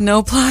matter.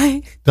 no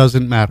ply.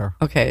 Doesn't matter.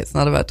 Okay, it's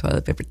not about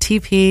toilet paper.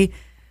 TP.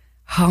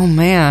 Oh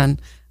man,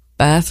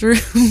 bathroom,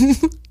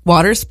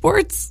 water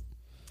sports.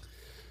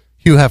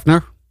 Hugh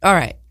Hefner. All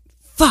right.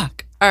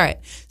 Fuck. All right.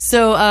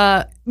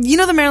 So, you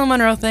know the Marilyn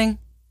Monroe thing?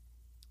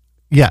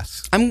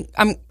 Yes.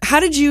 How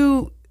did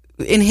you,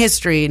 in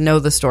history, know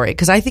the story?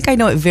 Because I think I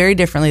know it very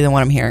differently than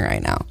what I'm hearing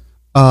right now.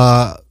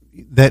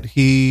 That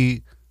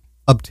he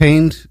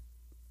obtained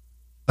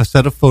a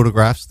set of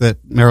photographs that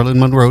Marilyn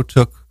Monroe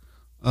took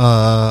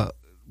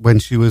when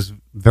she was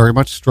very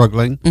much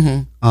struggling.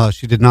 Mm-hmm.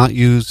 She did not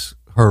use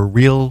her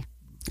real.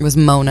 It was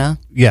Mona.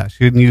 Yeah,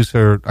 she didn't use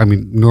her. I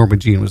mean, Norma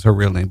Jean was her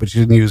real name, but she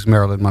didn't use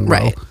Marilyn Monroe.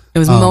 Right. It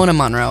was Mona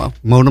Monroe.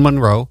 Mona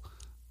Monroe.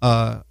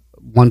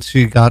 Once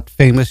she got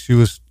famous, she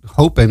was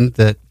hoping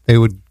that they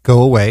would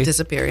go away.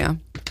 Disappear, yeah.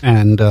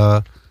 And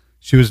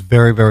she was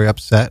very, very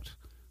upset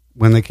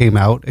when they came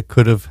out. It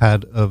could have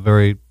had a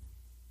very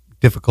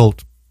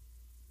difficult,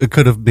 it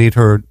could have made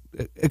her,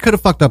 it could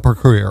have fucked up her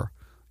career.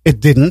 It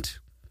didn't,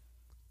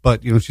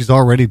 but, she's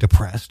already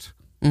depressed.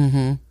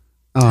 Mm-hmm.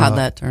 How'd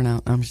that turn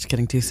out? I'm just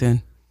kidding, too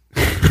soon.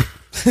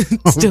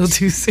 Still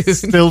too soon.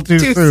 Still too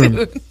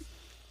soon.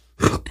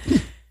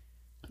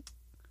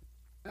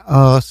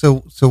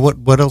 So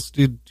what else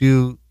did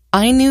you?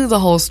 I knew the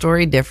whole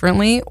story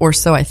differently, or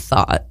so I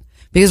thought.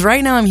 Because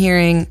right now I'm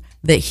hearing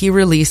that he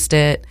released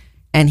it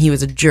and he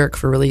was a jerk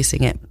for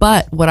releasing it.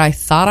 But what I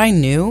thought I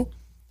knew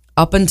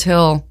up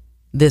until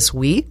this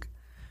week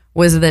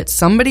was that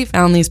somebody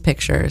found these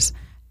pictures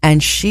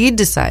and she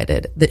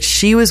decided that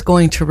she was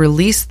going to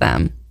release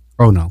them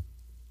Oh no.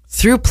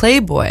 through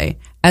Playboy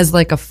as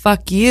like a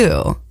fuck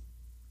you.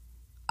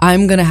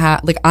 I'm going to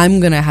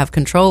have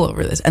control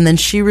over this. And then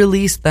she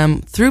released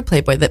them through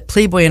Playboy, that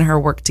Playboy and her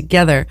worked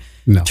together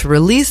No. to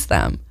release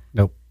them.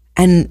 Nope.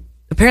 And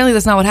apparently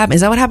that's not what happened.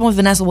 Is that what happened with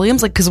Vanessa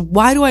Williams? Like, cause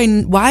why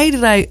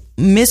did I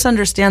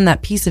misunderstand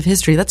that piece of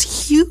history? That's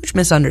a huge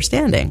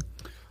misunderstanding.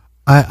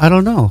 I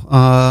don't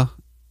know.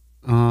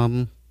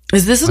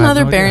 Is this I have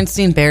another no idea.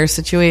 Berenstein Bears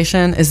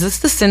situation? Is this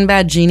the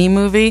Sinbad Genie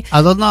movie?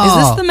 I don't know. Is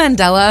this the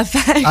Mandela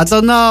effect? I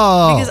don't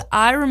know. Because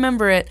I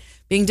remember it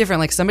being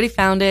different. Like somebody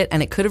found it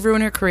and it could have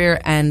ruined her career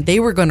and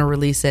they were going to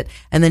release it.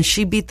 And then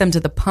she beat them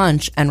to the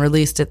punch and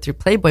released it through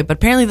Playboy. But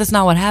apparently that's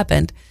not what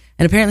happened.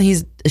 And apparently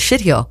he's a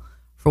shitheel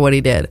for what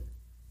he did.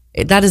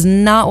 That is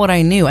not what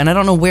I knew. And I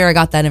don't know where I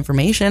got that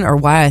information or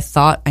why I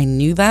thought I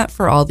knew that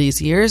for all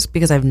these years,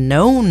 because I've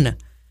known,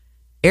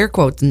 air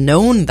quotes,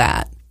 known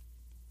that.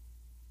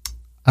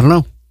 I don't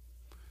know.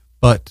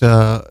 But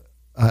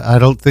I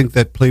don't think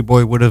that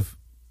Playboy would have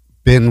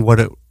been what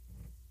it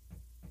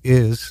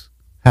is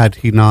had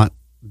he not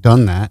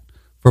done that,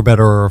 for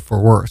better or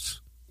for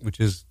worse, which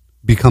has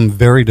become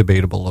very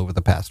debatable over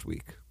the past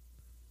week.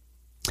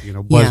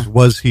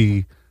 Was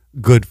he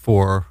good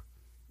for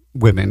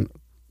women?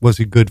 Was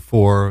he good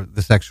for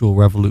the sexual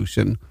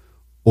revolution?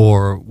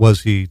 Or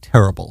was he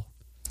terrible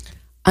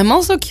I'm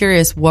also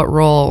curious what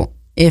role,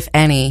 if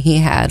any, he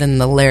had in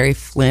the Larry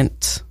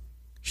Flint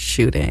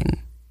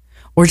shooting,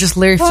 or just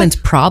Larry Flint's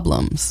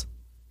problems.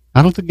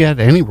 I don't think he had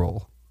any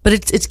role. But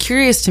it's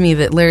curious to me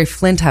that Larry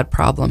Flint had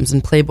problems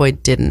and Playboy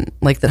didn't.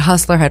 Like that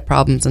Hustler had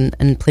problems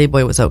and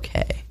Playboy was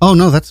okay. Oh,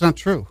 no, that's not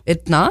true.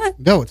 It's not?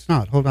 No, it's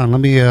not. Hold on.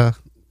 Let me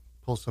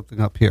pull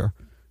something up here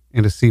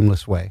in a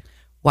seamless way.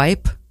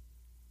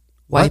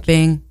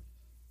 Wiping.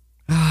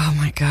 Oh,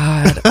 my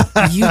God.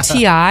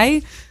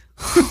 UTI?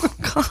 Oh,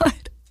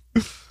 God.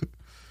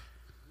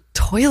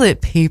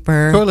 Toilet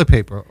paper. Toilet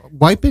paper.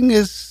 Wiping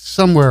is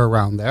somewhere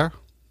around there.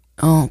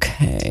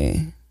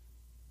 Okay.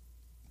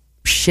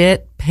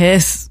 Shit,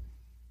 piss,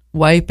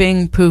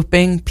 wiping,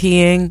 pooping,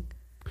 peeing.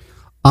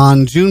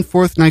 On June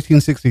 4th,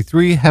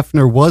 1963,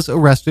 Hefner was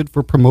arrested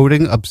for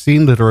promoting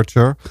obscene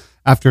literature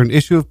after an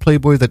issue of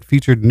Playboy that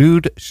featured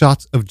nude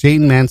shots of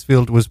Jane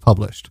Mansfield was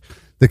published.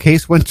 The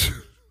case went to...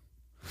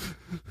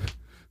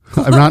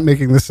 I'm not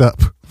making this up.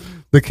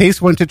 The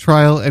case went to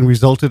trial and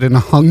resulted in a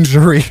hung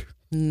jury.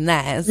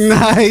 Nice.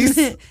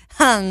 Nice.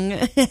 Hung.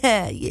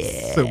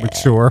 Yeah. So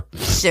mature.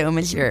 So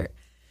mature.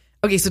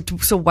 Okay,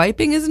 so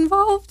wiping is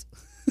involved?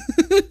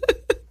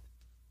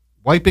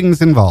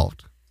 Wiping's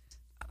involved.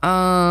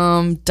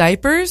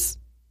 Diapers?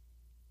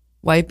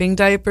 Wiping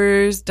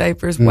diapers,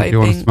 wiping. You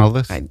want to smell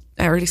this? I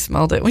already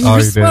smelled it when you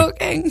were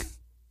smoking.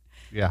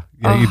 Yeah,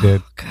 you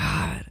did.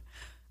 God.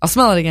 I'll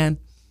smell it again.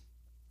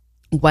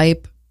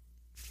 Wipe.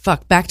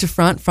 Fuck. Back to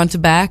front to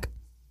back.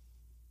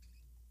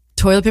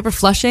 Toilet paper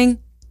flushing.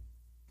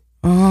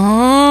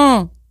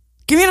 Oh.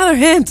 Give me another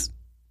hint.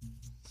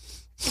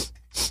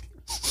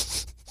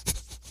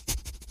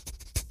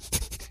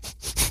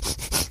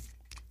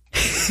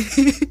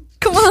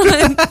 Come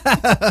on.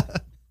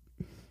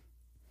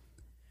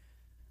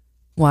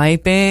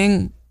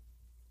 Wiping.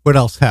 What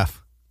else,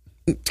 Hef?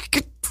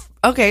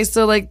 Okay,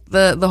 so like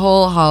the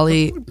whole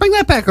Holly. Bring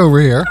that back over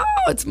here.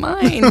 Oh, it's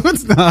mine. No,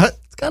 it's not.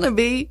 It's gonna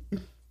be.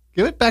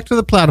 Give it back to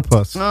the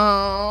platypus.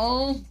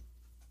 Oh.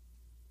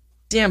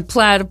 Damn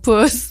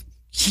platypus.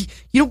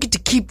 You don't get to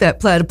keep that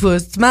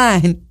platypus. It's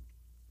mine.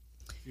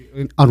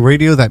 On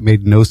radio, that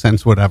made no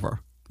sense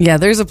whatever. Yeah,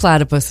 there's a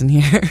platypus in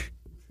here.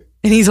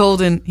 And he's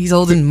holding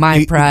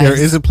my prize. There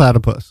is a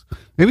platypus.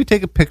 Maybe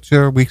take a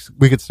picture. We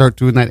could start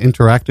doing that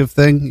interactive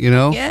thing, you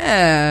know?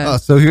 Yeah.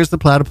 So here's the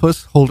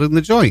platypus holding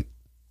the joint.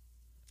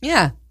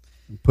 Yeah.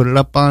 Put it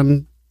up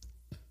on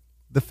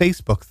the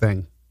Facebook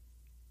thing.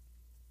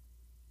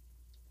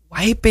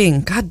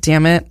 Wiping. God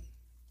damn it.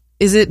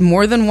 Is it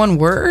more than one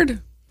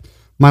word?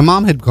 My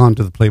mom had gone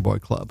to the Playboy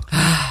Club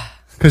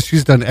because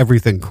she's done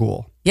everything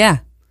cool. Yeah.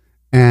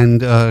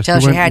 And Tell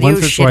she had you,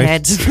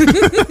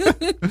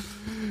 shitheads.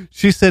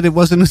 She said it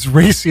wasn't as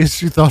racy as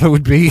she thought it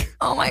would be.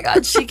 Oh my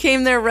God, she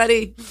came there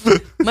ready.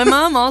 My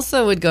mom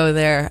also would go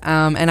there.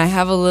 And I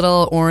have a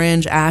little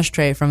orange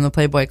ashtray from the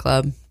Playboy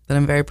Club that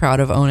I'm very proud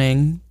of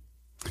owning.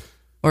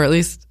 Or at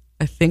least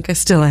I think I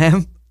still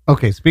am.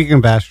 Okay, speaking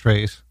of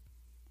ashtrays,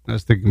 I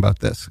was thinking about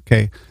this.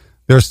 Okay,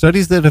 there are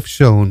studies that have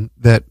shown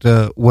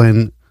that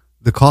when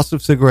the cost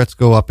of cigarettes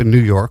go up in New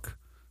York,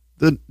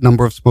 the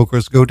number of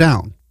smokers go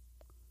down.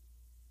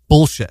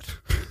 Bullshit.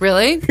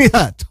 Really?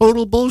 Yeah,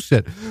 total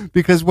bullshit.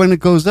 Because when it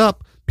goes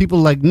up, people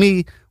like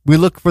me, we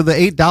look for the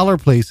 $8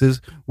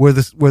 places where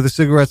the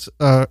cigarettes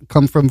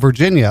come from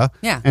Virginia,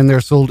 yeah, and they're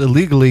sold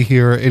illegally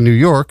here in New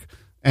York,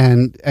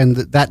 and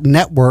that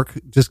network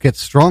just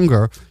gets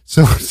stronger.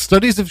 So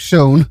studies have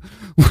shown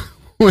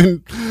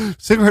when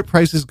cigarette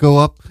prices go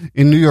up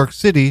in New York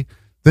City,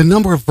 the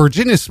number of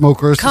Virginia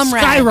smokers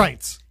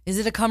skyrockets. Is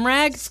it a cum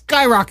rag?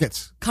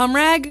 Skyrockets. Cum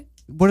rag?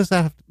 What does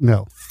that have to...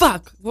 No.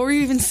 Fuck. What were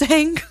you even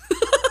saying?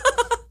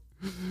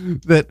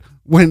 That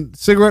when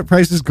cigarette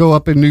prices go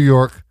up in New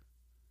York,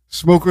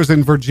 smokers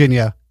in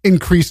Virginia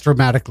increase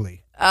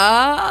dramatically.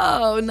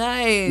 Oh,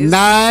 nice.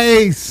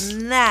 Nice.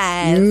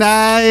 Nice.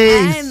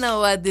 Nice. I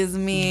know what this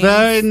means.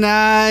 Very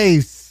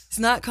nice. It's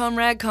not cum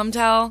rag, cum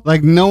towel.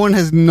 Like no one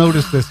has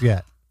noticed this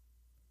yet.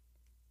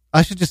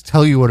 I should just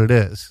tell you what it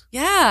is.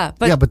 Yeah,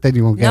 but then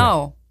you won't get it.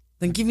 No.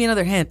 Then give me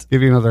another hint.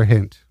 Give you another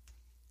hint.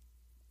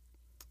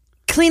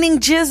 Cleaning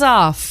jizz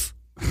off.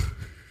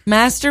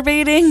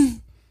 Masturbating.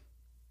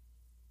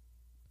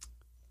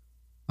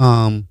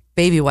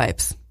 Baby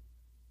wipes.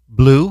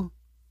 Blue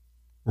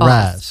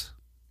Raz.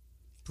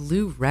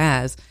 Blue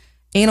Raz.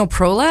 Anal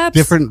prolapse?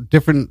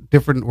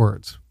 Different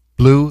words.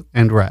 Blue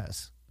and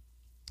Raz.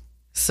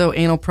 So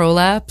anal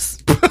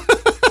prolapse.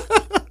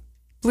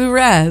 Blue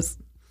Raz.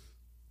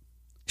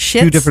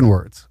 Shits. 2 different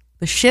words.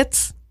 The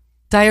shits.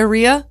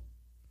 Diarrhea.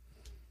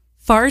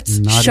 Farts.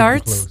 Not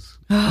sharts. Even close.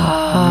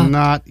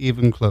 Not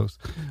even close.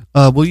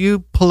 Will you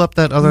pull up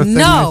that other thing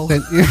No. I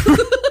sent you?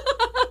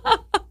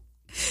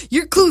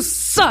 Your clues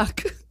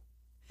suck.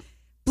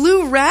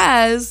 Blue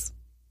Raz.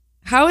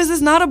 How is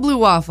this not a blue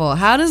waffle?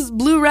 How does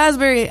blue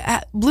raspberry,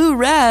 blue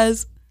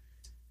Raz?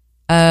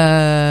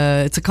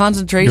 It's a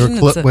concentration.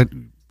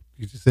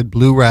 You just said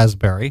blue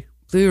raspberry.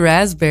 Blue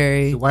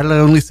raspberry. So why did I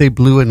only say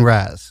blue and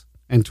Raz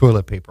and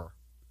toilet paper?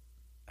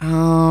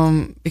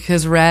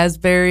 Because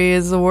raspberry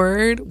is a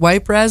word.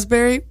 Wipe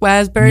raspberry?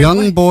 Raspberry?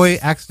 Young boy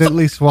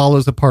accidentally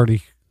swallows a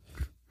party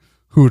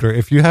hooter.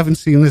 If you haven't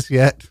seen this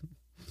yet,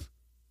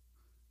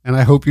 and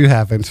I hope you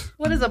haven't.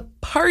 What is a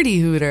party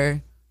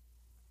hooter?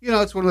 You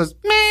know, it's one of those,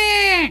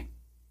 meh,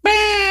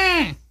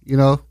 meh. You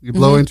know, you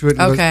blow into it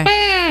and it Okay. goes,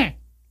 meh.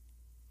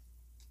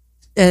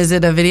 Is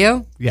it a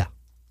video? Yeah.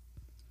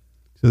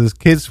 So this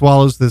kid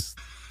swallows this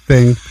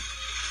thing,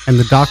 and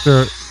the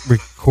doctor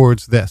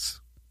records this.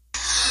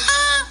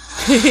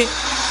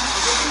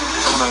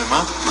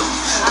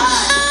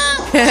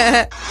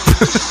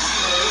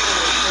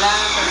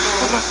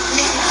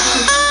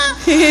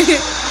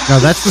 Now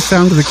that's the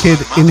sound of the kid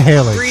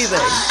inhaling. Breathing.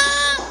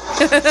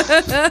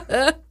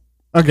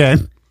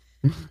 Again.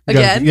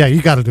 Again? Yeah,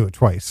 you got to do it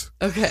twice.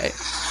 Okay.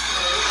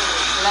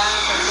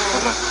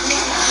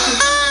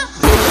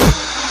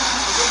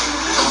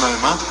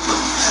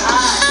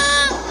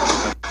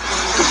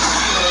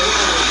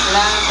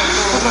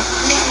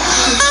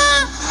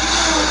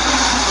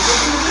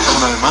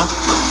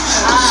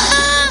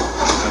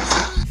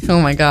 Oh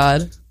my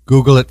God.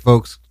 Google it,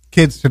 folks.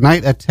 Kids,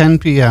 tonight at 10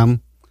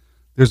 p.m.,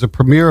 there's a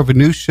premiere of a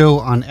new show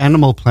on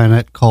Animal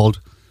Planet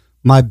called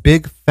My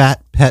Big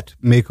Fat Pet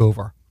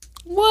Makeover.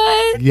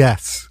 What?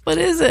 Yes. What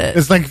is it?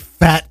 It's like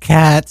fat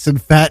cats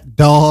and fat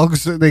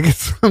dogs. And they get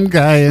some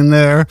guy in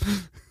there.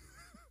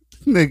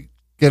 They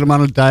get him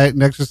on a diet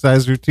and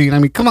exercise routine. I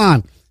mean, come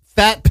on.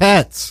 Fat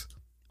pets.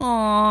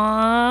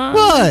 Aww.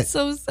 What? That's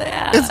so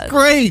sad. It's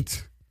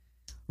great.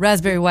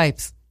 Raspberry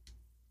wipes.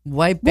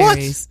 Wipe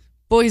berries.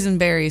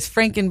 Boysenberries.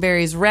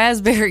 Frankenberries.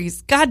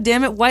 Raspberries. God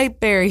damn it, white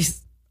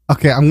berries.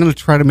 Okay, I'm going to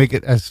try to make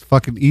it as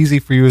fucking easy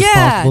for you as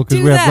possible because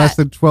do we have that. less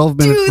than 12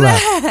 minutes Do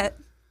left. that.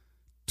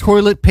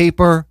 Toilet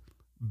paper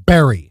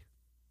berry.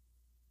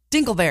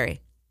 Dinkleberry.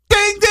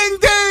 Ding, ding,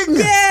 ding.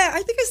 Yeah,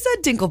 I think I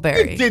said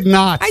Dinkleberry. You did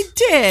not. I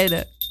did.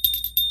 I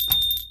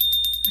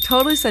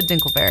totally said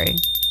Dinkleberry.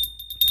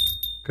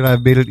 Could I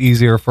have made it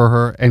easier for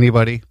her?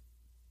 Anybody?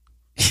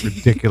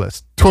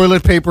 Ridiculous.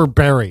 Toilet paper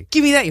berry.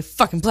 Give me that, you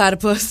fucking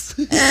platypus.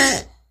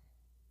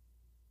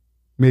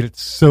 Made it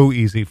so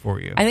easy for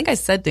you. I think I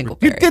said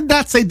Dinkleberry. You did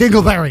not say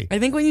dingleberry. I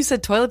think when you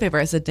said toilet paper,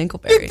 I said You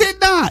Dinkleberry. did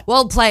not.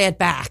 We'll play it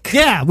back.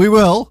 Yeah, we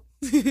will.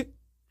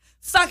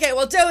 Fuck it,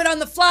 we'll do it on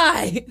the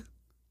fly.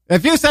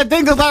 If you said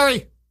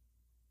dingleberry,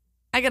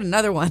 I got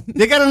another one.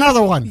 you get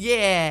another one.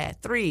 Yeah,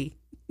 3.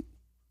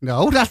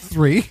 No, not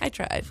 3. I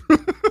tried.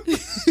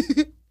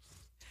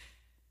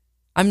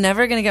 I'm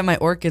never going to get my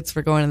orchids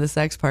for going to the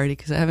sex party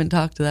because I haven't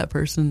talked to that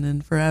person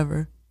in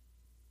forever.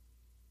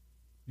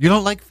 You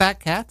don't like fat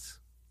cats?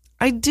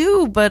 I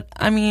do, but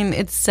I mean,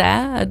 it's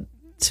sad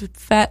to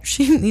fat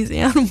shame these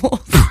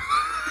animals.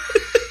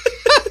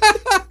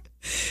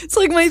 It's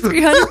like my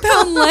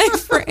 300-pound life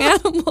for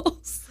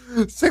animals.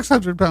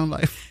 600-pound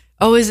life.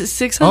 Oh, is it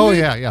 600? Oh,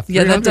 yeah.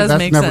 Yeah, that does that's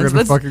make never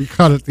sense. Gonna fucking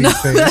cut it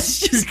these days.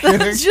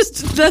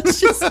 That's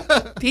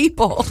just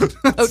people. It's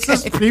Okay,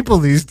 just people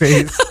these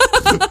days.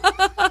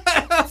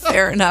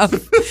 fair enough.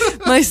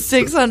 My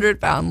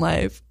 600-pound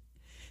life.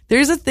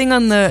 There's a thing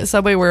on the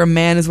subway where a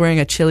man is wearing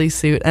a chili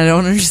suit, and I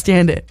don't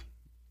understand it.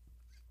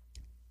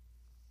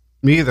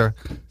 Me either.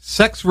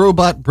 Sex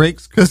robot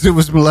breaks because it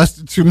was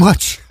molested too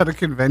much at a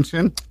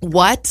convention.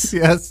 What?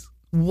 Yes.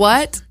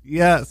 What?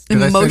 Yes. Did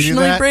I send you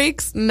Emotionally that?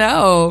 breaks?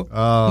 No.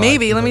 Oh,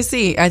 Maybe. Let me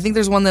see. I think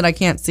there's one that I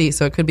can't see,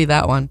 so it could be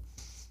that one.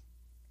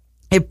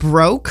 It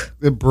broke?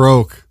 It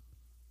broke.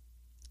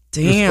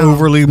 It was Damn.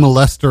 overly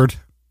molested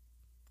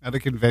at a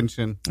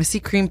convention. I see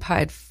cream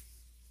pied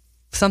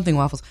something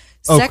waffles.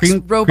 Oh, Sex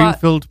cream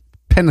robot. filled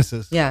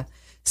penises. Yeah.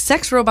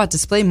 Sex robot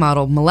display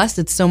model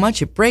molested so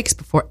much it breaks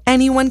before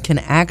anyone can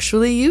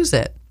actually use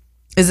it.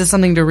 Is this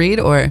something to read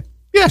or?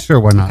 Yeah, sure.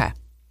 Why not? Okay.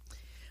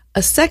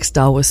 A sex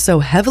doll was so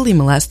heavily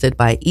molested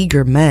by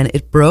eager men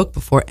it broke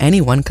before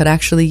anyone could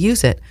actually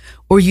use it,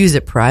 or use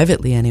it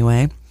privately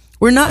anyway.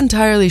 We're not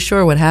entirely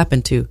sure what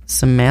happened to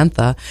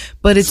Samantha,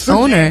 but its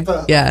owner...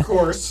 Yeah, Of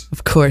course.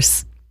 of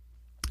course.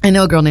 I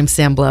know a girl named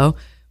Sam Blow,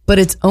 but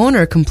its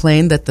owner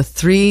complained that the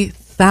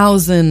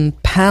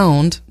 3,000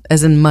 pound,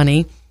 as in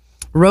money,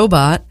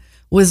 robot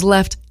was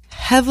left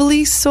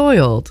heavily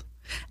soiled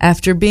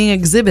after being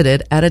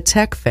exhibited at a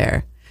tech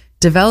fair.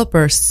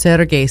 Developer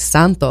Sergey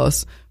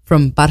Santos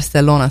from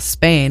Barcelona,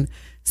 Spain,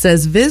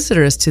 says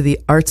visitors to the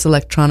Arts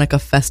Electronica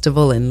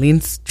Festival in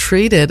Linz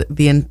treated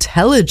the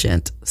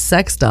intelligent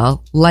sex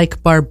doll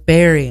like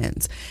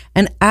barbarians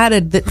and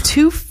added that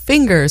 2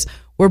 fingers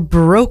were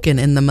broken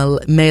in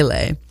the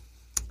melee.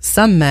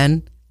 Some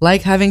men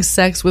like having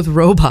sex with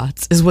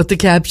robots, is what the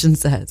caption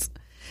says.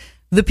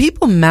 The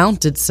people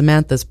mounted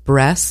Samantha's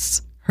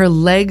breasts, her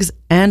legs,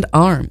 and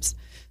arms.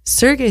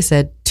 Sergey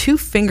said 2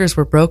 fingers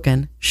were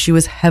broken. She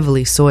was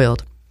heavily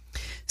soiled.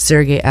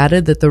 Sergey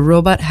added that the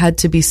robot had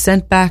to be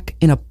sent back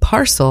in a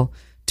parcel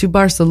to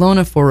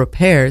Barcelona for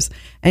repairs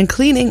and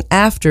cleaning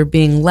after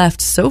being left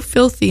so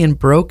filthy and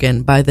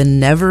broken by the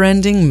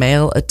never-ending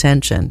male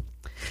attention.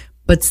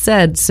 But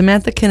said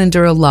Samantha can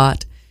endure a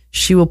lot.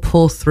 She will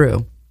pull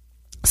through.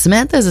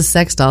 Samantha is a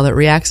sex doll that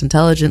reacts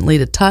intelligently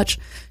to touch,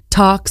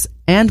 talks,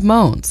 and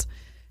moans.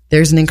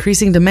 There's an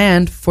increasing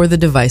demand for the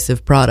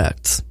divisive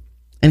products.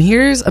 And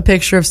here's a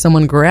picture of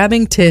someone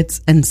grabbing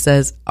tits and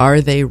says,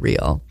 "Are they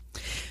real?"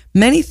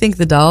 Many think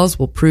the dolls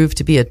will prove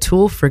to be a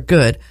tool for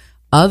good.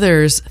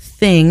 Others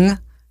think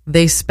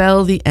they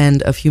spell the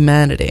end of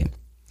humanity.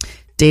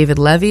 David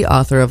Levy,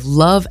 author of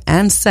Love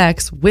and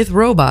Sex with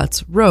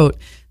Robots, wrote,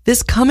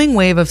 "This coming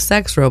wave of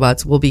sex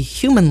robots will be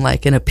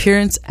human-like in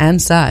appearance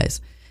and size.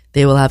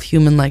 They will have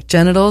human-like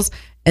genitals,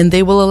 and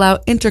they will allow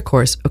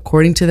intercourse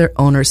according to their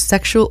owner's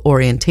sexual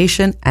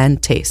orientation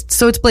and taste."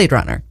 So it's Blade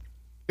Runner.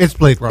 It's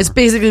Blade Runner. It's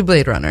basically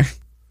Blade Runner.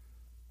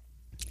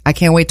 I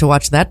can't wait to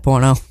watch that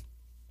porno.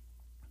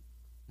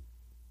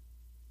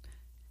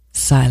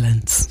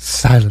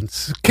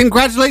 Silence.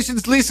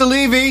 Congratulations, Lisa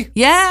Levy.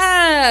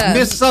 Yeah!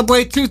 Miss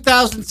Subway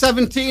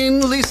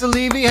 2017. Lisa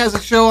Levy has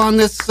a show on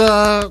this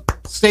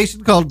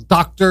station called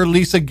Dr.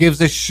 Lisa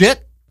Gives a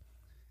Shit.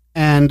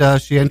 And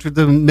she entered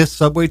the Miss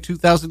Subway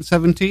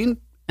 2017,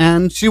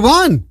 and she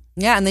won.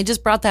 Yeah, and they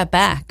just brought that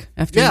back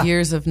after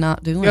years of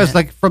not doing it. Yeah, it's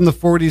like from the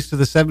 40s to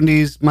the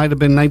 70s. Might have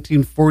been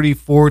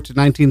 1944 to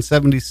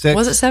 1976.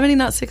 Was it 70,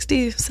 not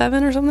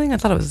 67 or something? I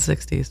thought it was the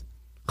 60s.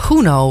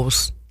 Who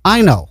knows?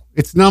 I know.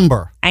 It's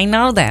number. I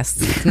know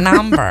this.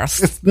 Numbers.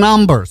 It's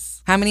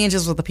numbers. How many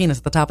inches was the penis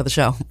at the top of the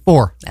show?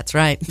 4. That's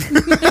right.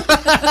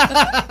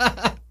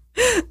 5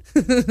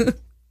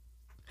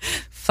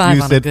 You on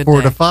a said good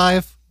 4 day. to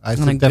 5. I On a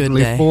said good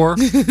definitely day. 4.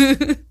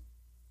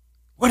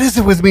 What is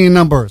it with me in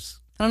numbers?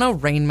 I don't know,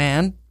 Rain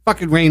Man.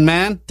 Fucking Rain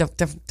Man.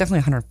 Definitely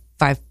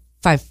 105.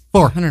 5.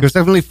 4. 100. There's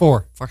definitely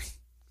 4. 4.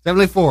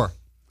 Definitely 4.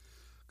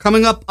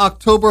 Coming up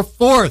October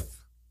 4th,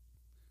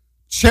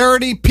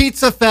 Charity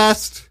Pizza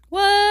Fest.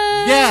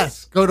 What?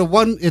 Yes, go to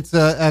one. It's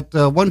at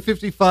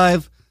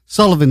 155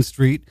 Sullivan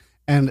Street,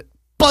 and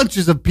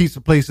bunches of pizza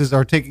places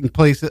are taking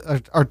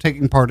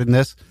part in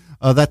this.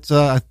 It's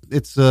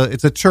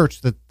a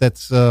church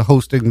that's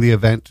hosting the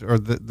event, or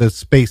the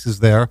space is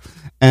there,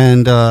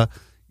 and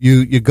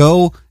you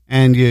go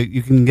and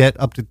you can get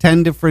up to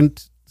 10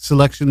 different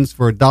selections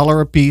for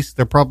 $1 a piece.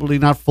 They're probably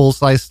not full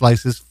size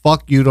slices.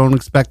 Fuck you, don't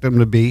expect them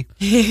to be.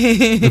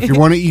 If you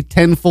want to eat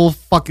 10 full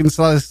fucking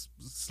slices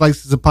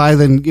of pie,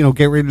 then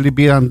get ready to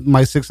be on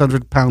my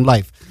 600-pound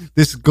life.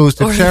 This goes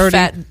to or charity.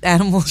 Fat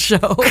Animal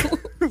Show.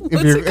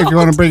 if you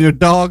want to bring your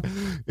dog,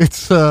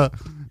 it's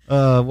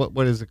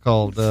what is it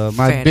called? My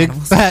Fat Big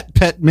Animals. Fat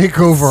Pet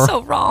Makeover.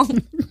 So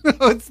wrong. No,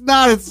 it's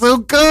not. It's so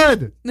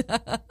good.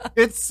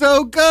 It's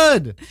so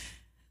good.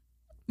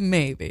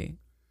 Maybe.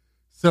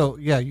 So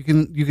yeah, you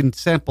can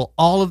sample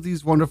all of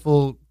these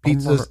wonderful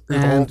pizzas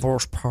and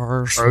those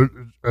pies.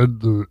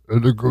 and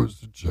it goes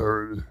to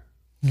charity.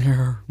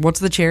 What's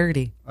the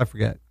charity? I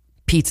forget.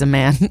 Pizza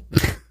Man.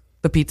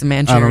 The Pizza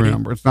Man I charity. don't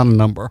remember. It's not a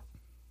number.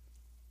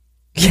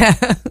 Yeah,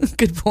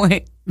 good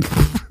point.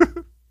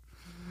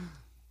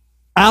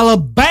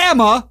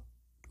 Alabama.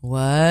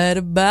 What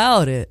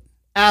about it?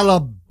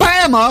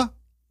 Alabama.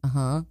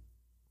 Uh-huh.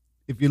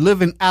 If you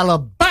live in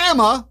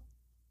Alabama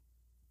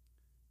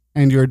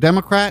and you're a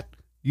Democrat,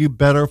 you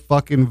better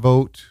fucking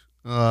vote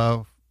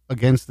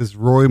against this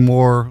Roy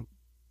Moore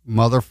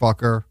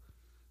motherfucker,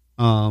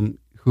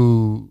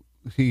 who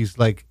he's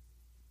like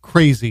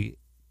crazy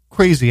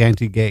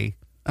anti-gay,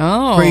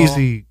 Oh.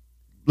 crazy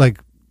like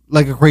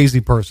a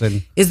crazy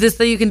person. Is this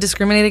the you can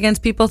discriminate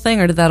against people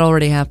thing, or did that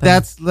already happen?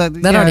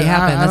 That already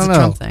happened. I That's a don't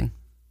Trump know. thing.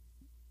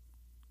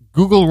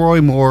 Google Roy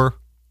Moore.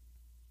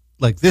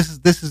 Like this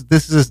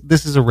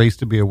is a race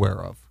to be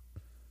aware of.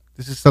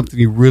 This is something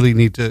you really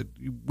need to.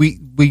 We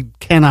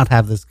cannot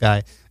have this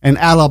guy. And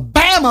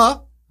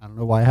Alabama. I don't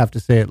know why I have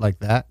to say it like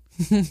that.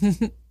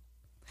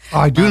 Oh,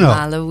 I do know.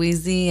 Mama,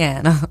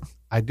 Louisiana.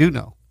 I do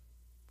know.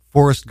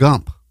 Forrest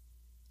Gump.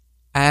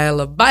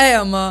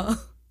 Alabama.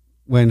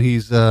 When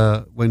he's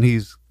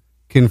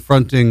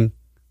confronting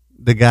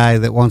the guy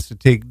that wants to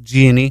take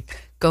Jeannie.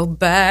 Go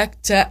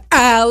back to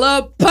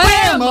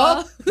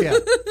Alabama. Yeah.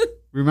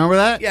 Remember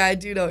that? Yeah, I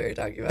do know what you're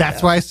talking about.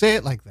 That's now. why I say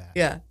it like that.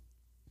 Yeah.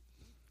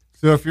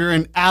 So if you're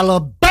in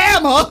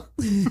Alabama,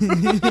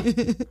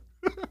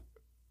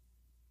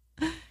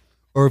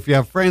 or if you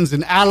have friends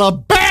in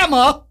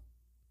Alabama,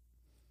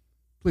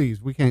 please,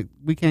 we can't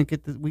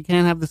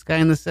have this guy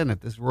in the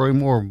Senate. This Roy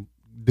Moore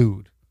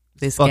dude.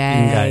 This fucking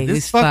guy. This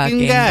This fucking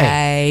fucking guy.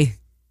 guy.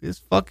 This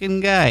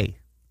fucking guy.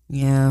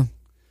 Yeah.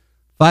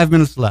 5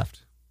 minutes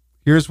left.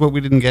 Here's what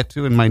we didn't get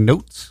to in my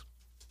notes.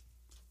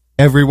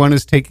 Everyone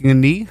is taking a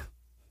knee.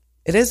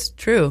 It is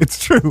true.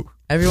 It's true.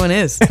 Everyone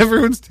is.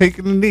 Everyone's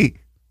taking a knee.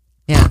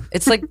 Yeah.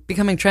 It's like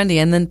becoming trendy.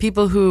 And then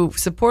people who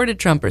supported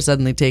Trump are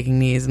suddenly taking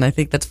knees. And I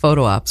think that's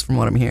photo ops from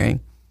what I'm hearing.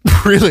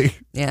 Really?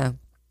 Yeah.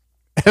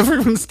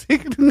 Everyone's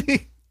taking a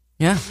knee.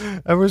 Yeah.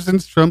 Ever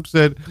since Trump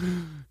said,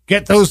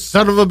 get those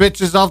son of a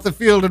bitches off the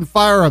field and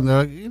fire them, they're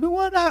like, you know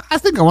what? I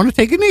think I want to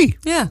take a knee.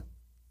 Yeah.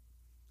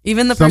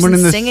 Even the Someone person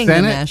in the singing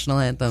Senate? the national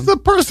anthem The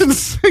person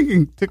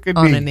singing took a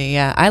on knee. a knee.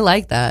 Yeah. I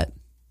like that.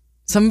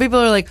 Some people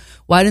are like,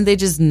 why didn't they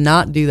just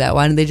not do that?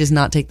 Why didn't they just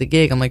not take the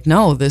gig? I'm like,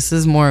 no, this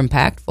is more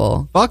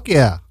impactful. Fuck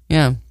yeah.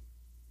 Yeah.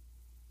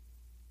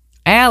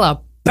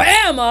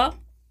 Alabama.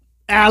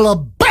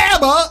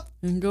 Alabama.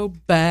 And go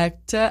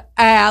back to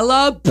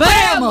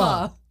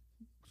Alabama.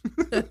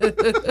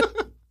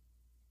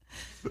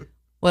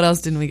 What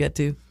else didn't we get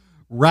to?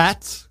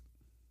 Rats.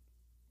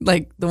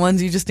 Like the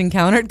ones you just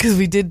encountered? Because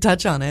we did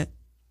touch on it.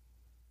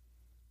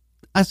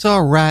 I saw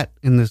a rat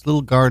in this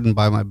little garden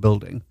by my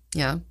building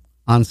Yeah.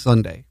 on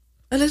Sunday.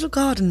 A little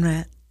garden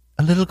rat.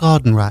 A little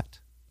garden rat.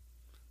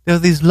 There were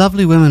these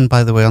lovely women,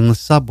 by the way, on the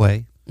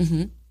subway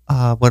when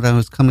I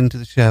was coming to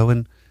the show,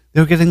 and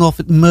they were getting off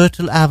at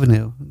Myrtle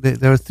Avenue.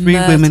 There were three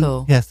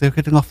women. Yes, they were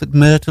getting off at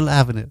Myrtle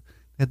Avenue.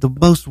 They had the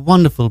most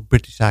wonderful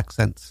British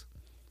accents.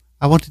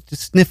 I wanted to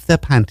sniff their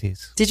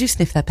panties. Did you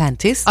sniff their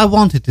panties? I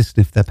wanted to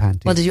sniff their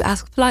panties. Well, did you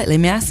ask politely,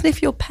 may I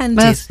sniff your panties?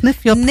 May I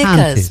sniff your knickers.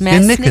 panties? May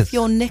Your I knickers. sniff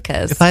your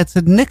knickers? If I had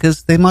said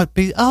knickers, they might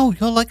be, oh,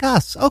 you're like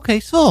us.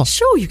 Okay, so.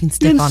 Sure, you can You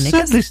sniff can our knickers.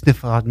 certainly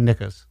sniff our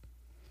knickers.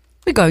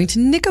 We're going to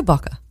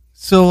Knickerbocker.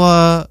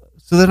 So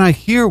then I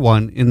hear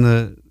one in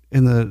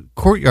the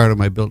courtyard of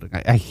my building.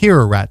 I hear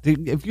a rat.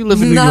 If you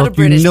live in New Not a York,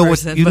 British you know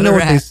person, what you but a know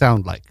what they rat.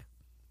 sound like.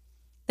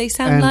 They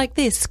sound And- like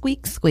this.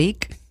 Squeak,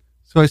 squeak.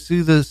 So I see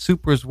the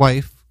super's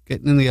wife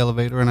getting in the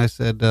elevator, and I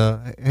said,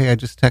 "Hey, I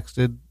just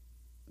texted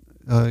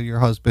your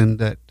husband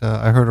that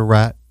I heard a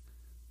rat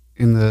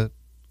in the."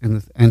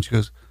 And she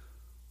goes,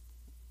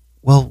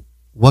 "Well,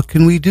 what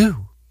can we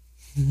do?"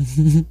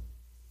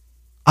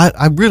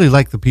 I really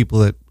like the people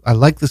that I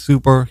like. The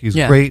super, he's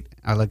Yeah. great.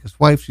 I like his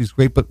wife, she's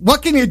great. But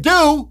what can you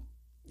do?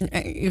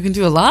 You can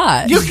do a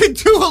lot. You can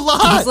do a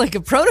lot. It's like a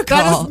That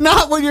protocol. is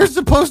not what you're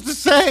supposed to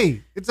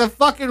say. It's a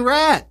fucking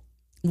rat.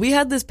 We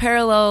had this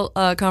parallel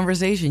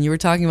conversation. You were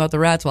talking about the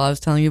rats while I was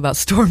telling you about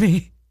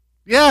Stormy.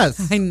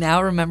 Yes, I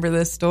now remember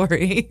this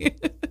story.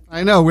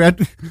 I know.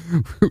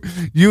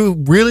 You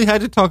really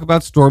had to talk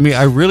about Stormy.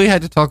 I really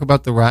had to talk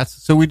about the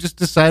rats. So we just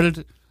decided.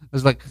 I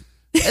was like,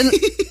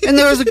 and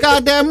there was a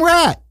goddamn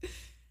rat.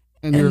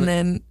 And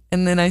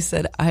then I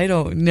said, I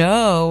don't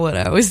know what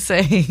I was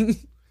saying.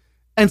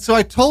 and so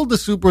I told the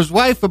super's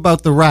wife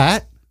about the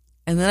rat.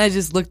 And then I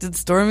just looked at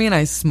Stormy and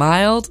I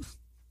smiled.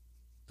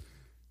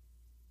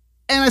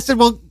 And I said,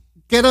 well,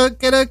 get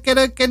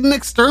an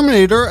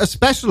exterminator, a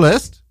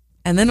specialist.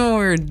 And then when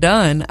we were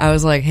done, I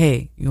was like,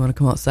 hey, you want to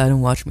come outside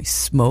and watch me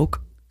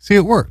smoke? See,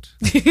 it worked.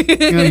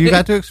 You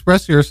got to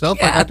express yourself.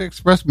 I Yeah. got to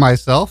express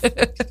myself.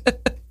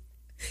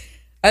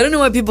 I don't know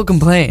why people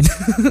complain.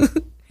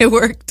 It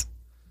worked.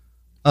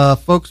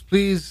 Folks,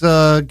 please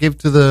give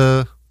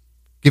to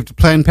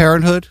Planned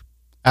Parenthood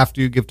after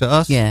you give to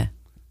us. Yeah.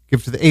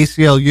 Give to the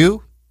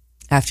ACLU.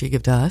 After you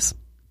give to us.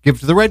 Give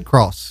to the Red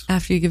Cross.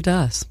 After you give to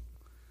us.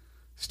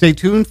 Stay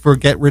tuned for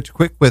Get Rich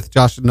Quick with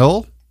Josh and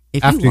Noel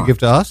If after you want. give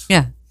to us.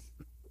 Yeah.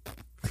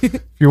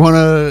 If you want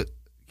to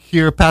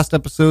hear past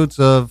episodes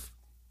of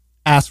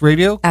Ass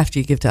Radio, After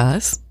you give to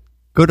us.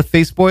 go to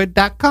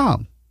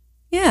faceboyd.com.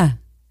 Yeah.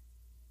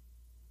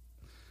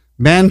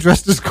 Man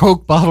dressed as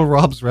Coke bottle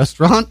robs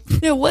restaurant.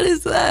 Yeah, what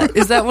is that?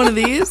 Is that one of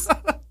these?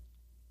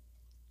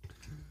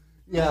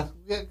 Yeah.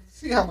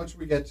 See how much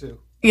we get to.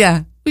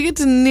 Yeah. We get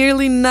to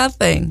nearly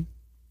nothing.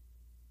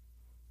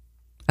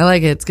 I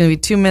like it. It's going to be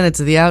 2 minutes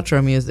of the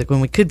outro music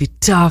when we could be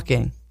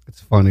talking. It's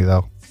funny,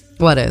 though.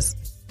 What is?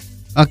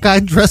 A guy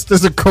dressed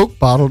as a Coke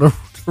bottle to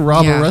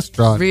rob Yeah, a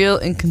restaurant. Real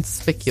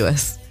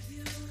inconspicuous.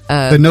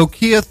 The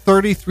Nokia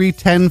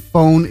 3310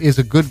 phone is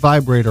a good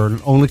vibrator and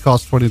it only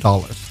costs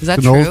 $20. Is that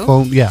it's an true? old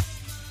phone. Yeah.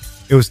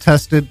 It was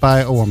tested by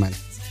a woman.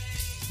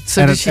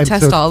 So and did it- she and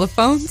test so- all the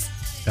phones?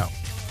 No.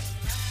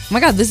 Oh my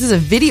God, this is a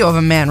video of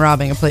a man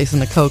robbing a place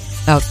in a Coke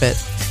outfit.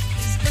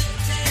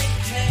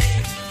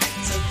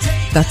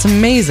 That's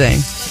amazing.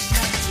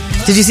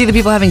 Did you see the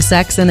people having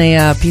sex in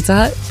a Pizza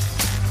Hut?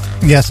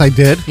 Yes, I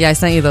did. Yeah, I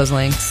sent you those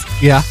links.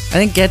 Yeah. I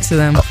didn't get to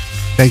them.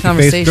 Thank you,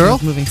 Face Conversation Girl.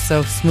 was moving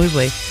so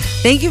smoothly.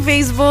 Thank you,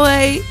 Face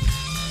Boy.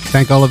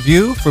 Thank all of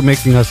you for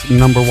making us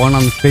number one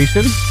on the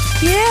station.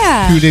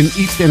 Yeah. Tune in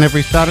each and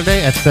every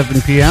Saturday at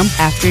 7 p.m.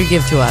 After you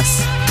give to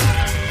us.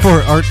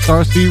 for Art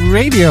Star C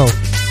Radio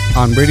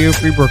on Radio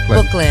Free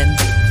Brooklyn. Brooklyn.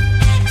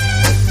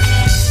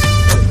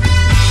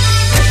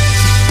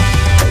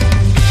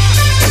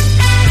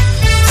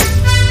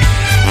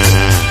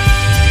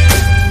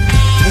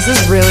 This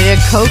is really a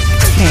Coke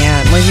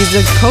can. Like, he's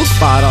a Coke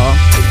bottle.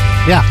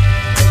 Yeah.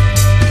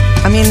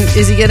 I mean,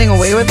 is he getting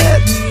away with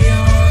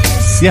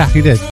it? Yeah, he did.